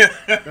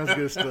 That's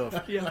good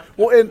stuff. Yeah.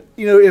 Well, and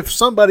if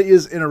somebody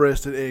is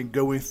interested in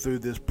going through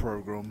this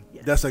program,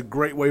 that's a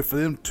great way for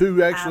them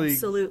to actually.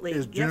 Absolutely.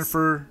 Is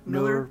Jennifer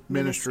Miller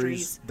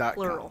Ministries.com.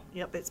 Plural.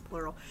 Yep, it's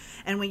plural.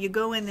 And when you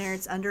go in there,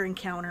 it's under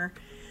Encounter.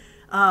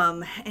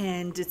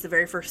 And it's the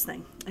very first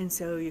thing. And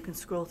so you can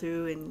scroll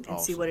through and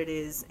see what it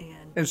is.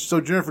 And so,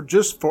 Jennifer,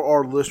 just for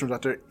our listeners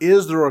out there,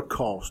 is there a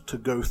cost to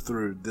go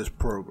through this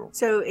program?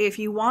 So if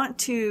you want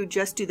to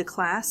just do the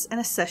class and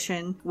a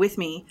session with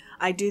me,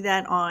 I do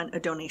that on a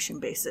donation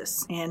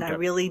basis. And I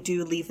really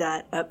do leave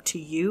that up to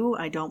you.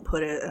 I don't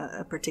put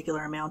a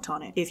particular amount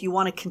on it. If you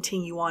want to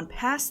continue on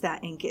past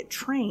that and get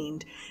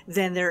trained,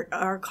 then there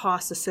are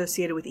costs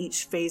associated with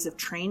each phase of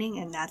training,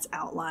 and that's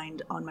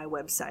outlined on my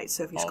website.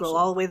 So if you scroll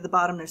all the way to the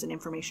bottom, there's an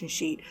information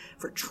sheet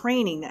for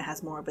training that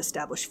has more of a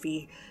established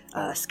fee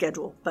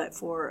schedule. But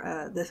for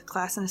the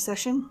class and a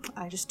session,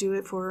 I just do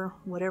it for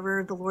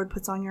whatever the Lord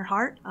puts on your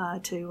heart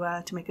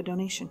to make a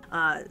donation.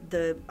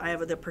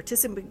 The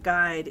participant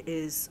guide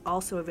is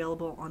also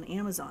available on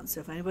Amazon. So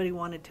if anybody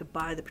wanted to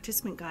buy the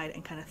participant guide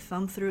and kind of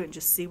thumb through it and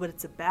just see what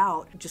it's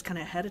about, just kind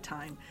of ahead of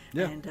time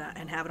and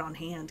have it on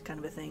hand, kind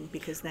of a thing,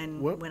 because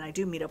then when I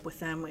do meet up with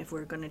them, if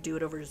we're going to do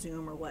it over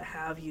Zoom or what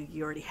have you,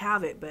 you already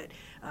have it, but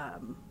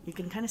you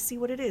can kind of see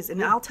what it is.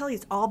 And I'll tell you,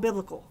 it's all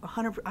biblical.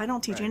 100%. I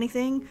don't teach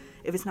anything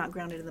if it's not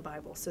grounded in the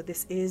Bible. So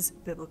this is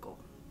biblical.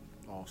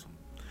 Awesome.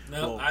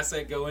 No, I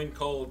say go in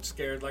cold,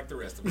 scared like the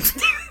rest of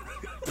us.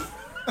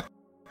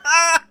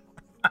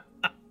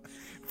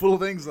 Full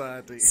of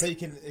anxiety. So you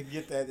can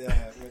get that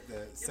with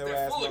the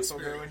psoas muscle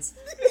going.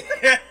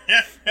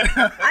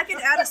 I can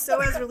add a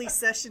psoas release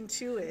session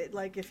to it,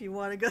 like if you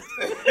want to go.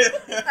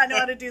 I know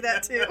how to do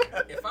that too.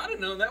 If I'd have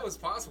known that was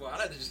possible,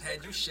 I'd have just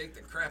had you shake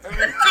the crap out of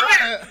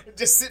me.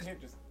 Just sitting here,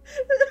 just.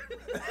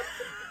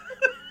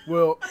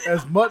 Well,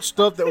 as much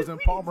stuff that was in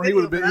Palmer, he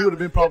would have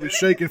been probably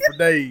shaking for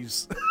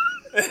days.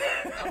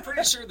 I'm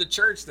pretty sure the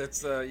church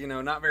that's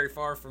not very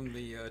far from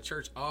the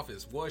church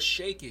office was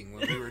shaking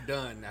when we were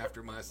done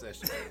after my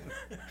session.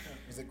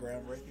 Was it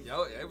groundbreaking?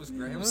 Oh, it was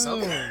great. It was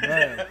something.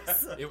 Man.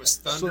 It was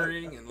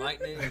thundering and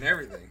lightning and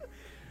everything.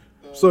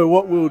 So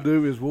what we'll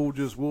do is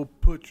we'll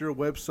put your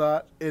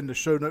website in the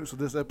show notes of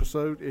this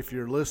episode. If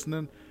you're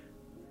listening,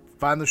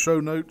 find the show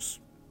notes.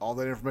 All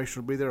that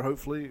information will be there,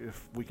 hopefully,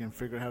 if we can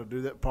figure out how to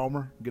do that.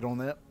 Palmer, get on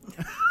that.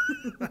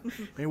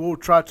 And we'll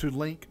try to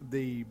link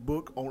the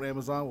book on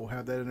Amazon. We'll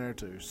have that in there,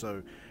 too.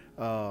 So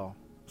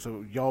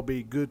y'all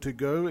be good to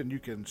go, and you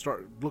can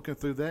start looking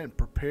through that and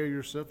prepare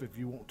yourself if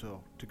you want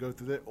to go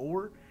through that.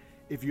 Or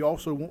if you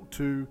also want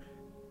to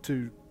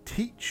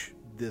teach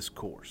this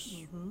course,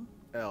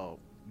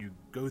 you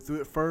go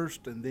through it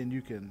first, and then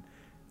you can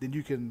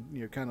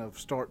kind of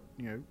start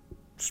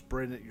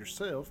spreading it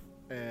yourself.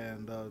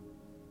 And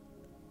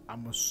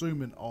I'm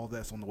assuming all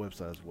that's on the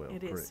website as well.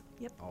 It is.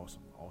 Yep.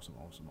 Awesome.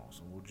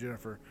 Well,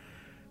 Jennifer,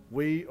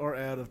 we are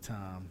out of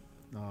time.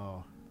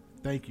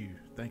 Thank you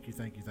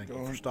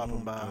for stopping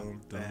by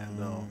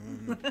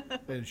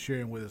and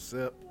sharing with us.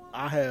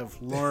 I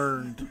have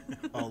learned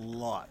a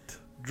lot.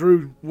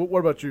 Drew, what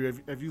about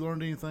you? Have you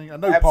learned anything? I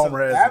know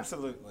Palmer has.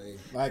 Absolutely.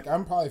 Like,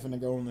 I'm probably going to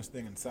go on this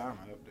thing and sign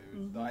it up,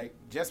 dude. Mm-hmm. Like,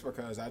 just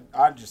because I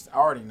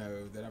already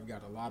know that I've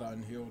got a lot of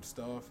unhealed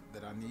stuff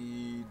that I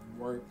need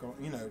work on.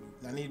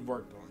 I need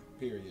worked on.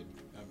 Period.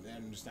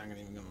 I'm just not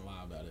even going to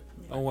lie about it.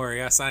 Don't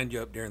worry, I signed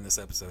you up during this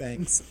episode.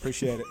 Thanks,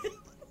 appreciate it.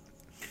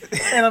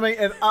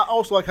 and I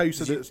also like how you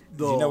said that.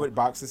 Do you know what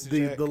boxes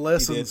the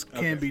lessons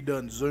can be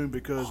done Zoom,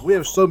 because we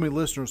have so many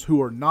listeners who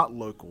are not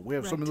local. We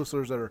have so many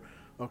listeners that are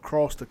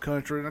across the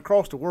country and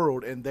across the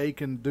world, and they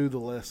can do the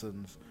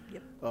lessons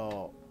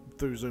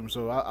through Zoom.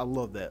 So I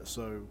love that.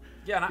 So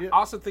I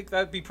also think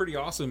that'd be pretty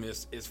awesome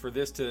is for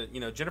this to,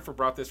 Jennifer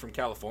brought this from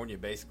California,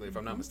 basically, if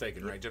I'm not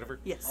mistaken, right, Jennifer?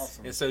 Yes.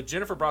 Awesome. And so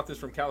Jennifer brought this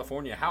from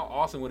California. How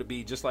awesome would it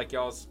be, just like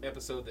y'all's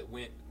episode that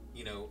went,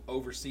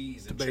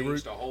 overseas and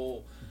changed a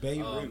whole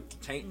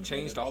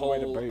changed a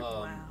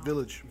whole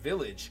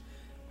village.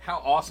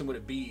 How awesome would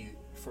it be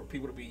for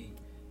people to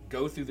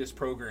go through this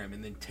program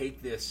and then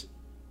take this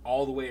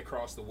all the way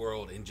across the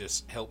world and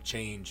just help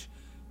change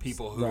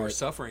people who are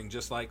suffering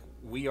just like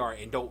we are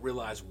and don't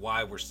realize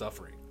why we're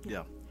suffering.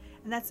 Yeah.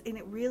 And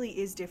it really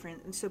is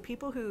different. And so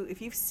people who,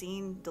 if you've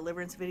seen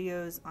deliverance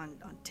videos on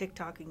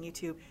TikTok and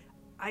YouTube,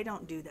 I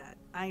don't do that.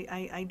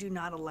 I do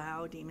not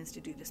allow demons to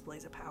do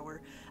displays of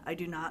power. I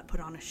do not put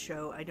on a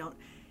show.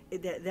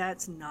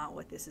 That's not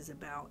what this is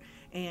about.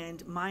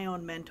 And my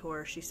own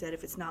mentor, she said,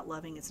 if it's not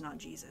loving, it's not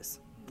Jesus.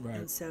 Right.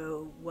 And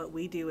so what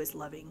we do is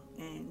loving,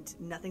 and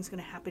nothing's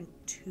going to happen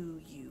to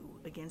you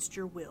against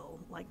your will.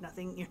 Like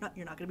nothing, you're not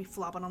going to be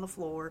flopping on the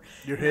floor.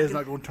 Your head's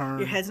not going to turn.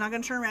 Your head's not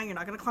going to turn around. You're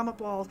not going to climb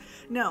up walls.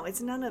 No,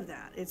 it's none of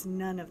that. It's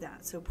none of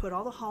that. So put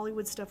all the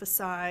Hollywood stuff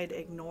aside.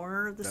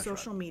 Ignore the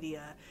social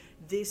media.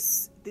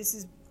 This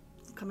is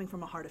coming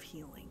from a heart of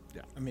healing.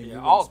 Yeah, I mean, we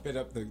won't spit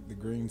up the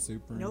green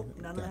soup. Nope,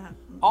 none of that.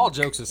 All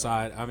jokes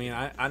aside, I mean,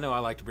 I know I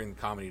like to bring the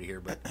comedy to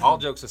here, but all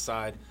jokes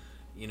aside,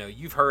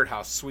 you've heard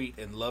how sweet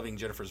and loving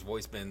Jennifer's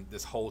voice been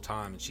this whole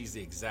time, and she's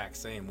the exact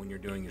same when you're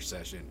doing your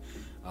session.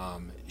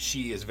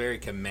 She is very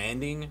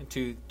commanding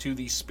to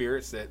these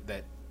spirits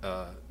that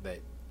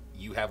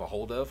you have a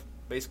hold of,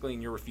 basically,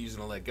 and you're refusing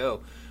to let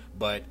go.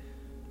 But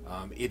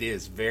it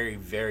is very,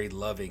 very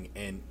loving,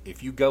 and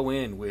if you go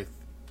in with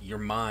your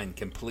mind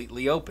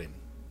completely open,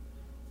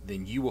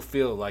 then you will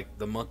feel like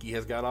the monkey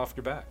has got off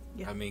your back.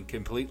 Yeah. I mean,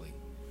 completely.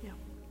 Yeah.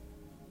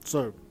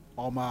 So,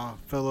 all my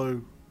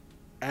fellow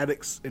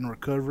addicts in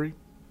recovery,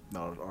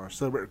 our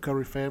Celebrate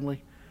Recovery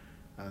family,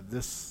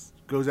 this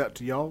goes out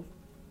to y'all.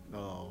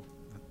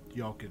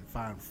 Y'all can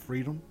find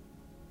freedom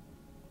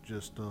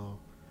just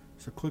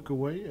it's a click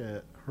away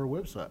at her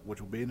website,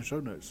 which will be in the show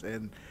notes.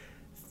 And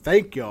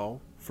thank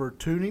y'all for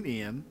tuning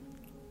in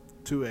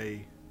to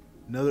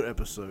another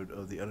episode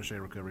of the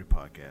Unashamed Recovery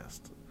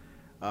Podcast.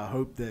 I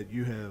hope that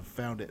you have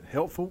found it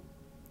helpful,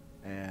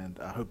 and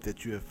I hope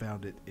that you have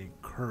found it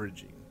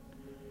encouraging.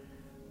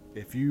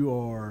 If you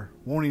are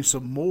wanting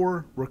some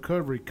more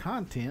recovery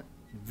content,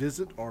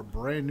 visit our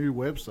brand new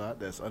website.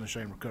 That's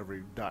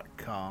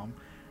unashamedrecovery.com.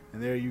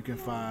 And there you can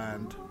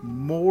find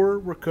more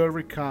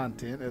recovery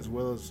content as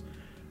well as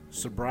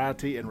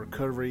sobriety and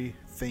recovery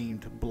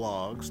themed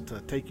blogs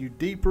to take you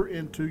deeper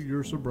into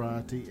your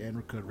sobriety and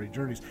recovery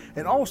journeys.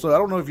 And also, I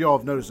don't know if y'all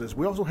have noticed this,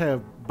 we also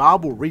have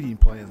Bible reading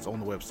plans on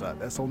the website.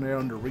 That's on there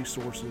under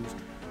resources.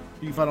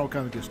 You can find all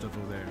kinds of good stuff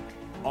over there.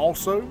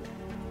 Also,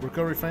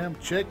 Recovery fam,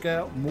 check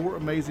out more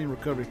amazing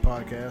recovery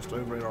podcasts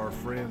over at our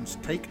friends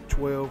Take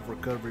 12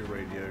 Recovery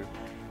Radio,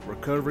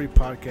 Recovery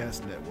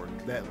Podcast Network.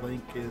 That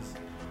link is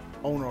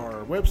on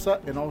our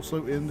website and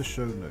also in the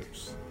show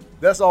notes.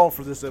 That's all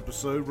for this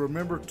episode.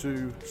 Remember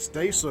to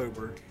stay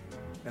sober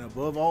and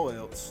above all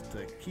else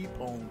to keep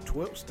on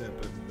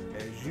 12-stepping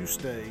as you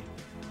stay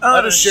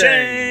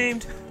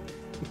unashamed.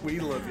 We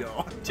love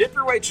y'all. Tip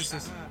your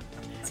waitresses.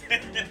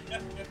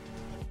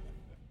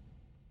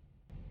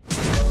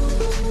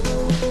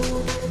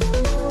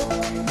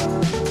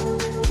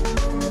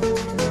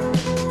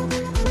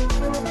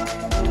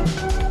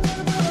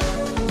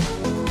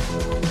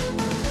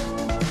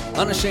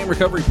 Unashamed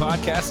Recovery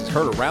Podcast is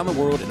heard around the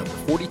world in over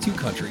 42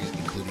 countries,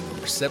 including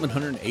over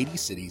 780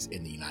 cities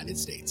in the United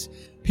States.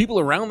 People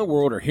around the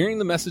world are hearing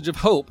the message of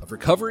hope of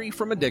recovery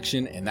from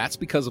addiction, and that's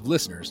because of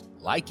listeners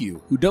like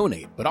you who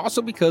donate, but also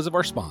because of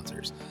our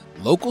sponsors.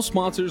 Local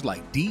sponsors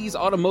like Dee's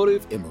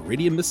Automotive in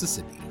Meridian,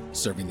 Mississippi,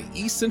 serving the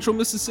East Central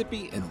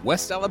Mississippi and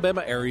West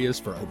Alabama areas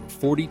for over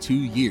 42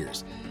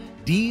 years.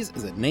 Dee's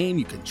is a name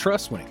you can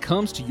trust when it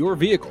comes to your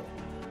vehicle.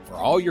 For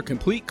all your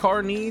complete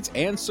car needs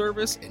and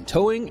service and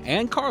towing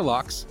and car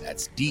locks,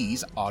 that's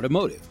Dee's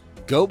Automotive.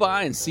 Go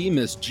by and see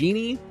Miss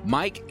Jeannie,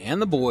 Mike,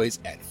 and the boys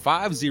at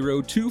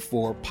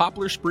 5024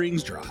 Poplar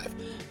Springs Drive.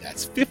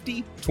 That's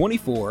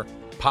 5024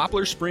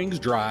 Poplar Springs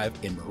Drive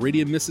in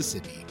Meridian,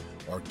 Mississippi.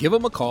 Or give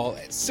them a call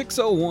at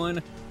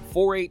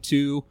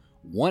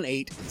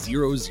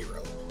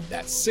 601-482-1800.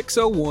 That's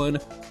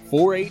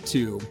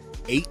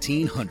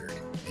 601-482-1800.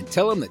 And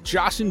tell them that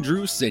Josh and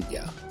Drew sent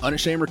ya.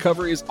 Unashamed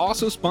Recovery is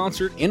also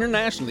sponsored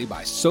internationally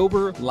by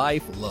Sober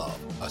Life Love,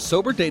 a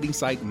sober dating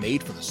site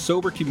made for the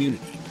sober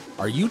community.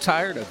 Are you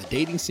tired of the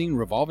dating scene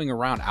revolving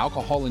around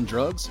alcohol and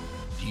drugs?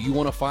 Do you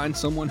want to find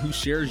someone who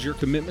shares your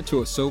commitment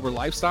to a sober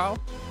lifestyle?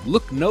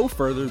 Look no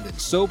further than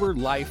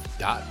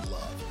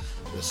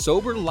SoberLife.love. The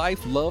Sober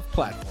Life Love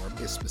platform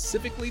is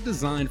specifically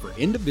designed for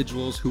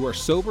individuals who are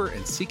sober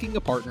and seeking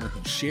a partner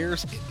who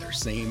shares in their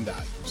same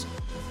values.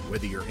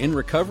 Whether you're in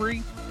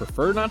recovery,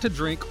 prefer not to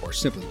drink, or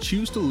simply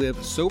choose to live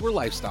a sober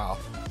lifestyle,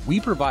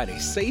 we provide a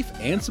safe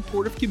and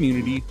supportive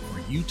community for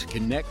you to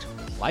connect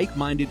with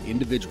like-minded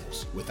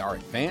individuals. With our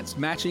advanced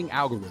matching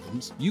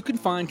algorithms, you can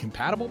find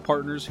compatible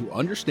partners who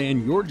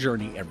understand your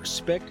journey and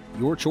respect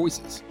your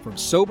choices. From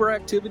sober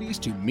activities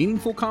to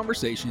meaningful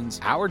conversations,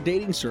 our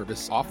dating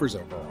service offers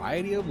a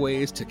variety of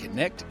ways to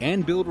connect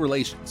and build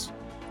relations.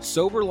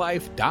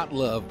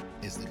 SoberLife.love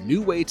is the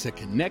new way to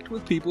connect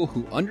with people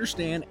who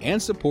understand and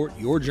support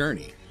your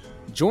journey.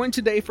 Join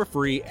today for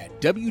free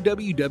at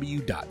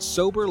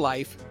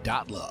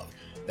www.soberlife.love.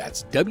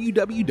 That's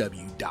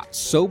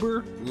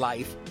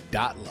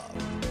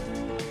www.soberlife.love.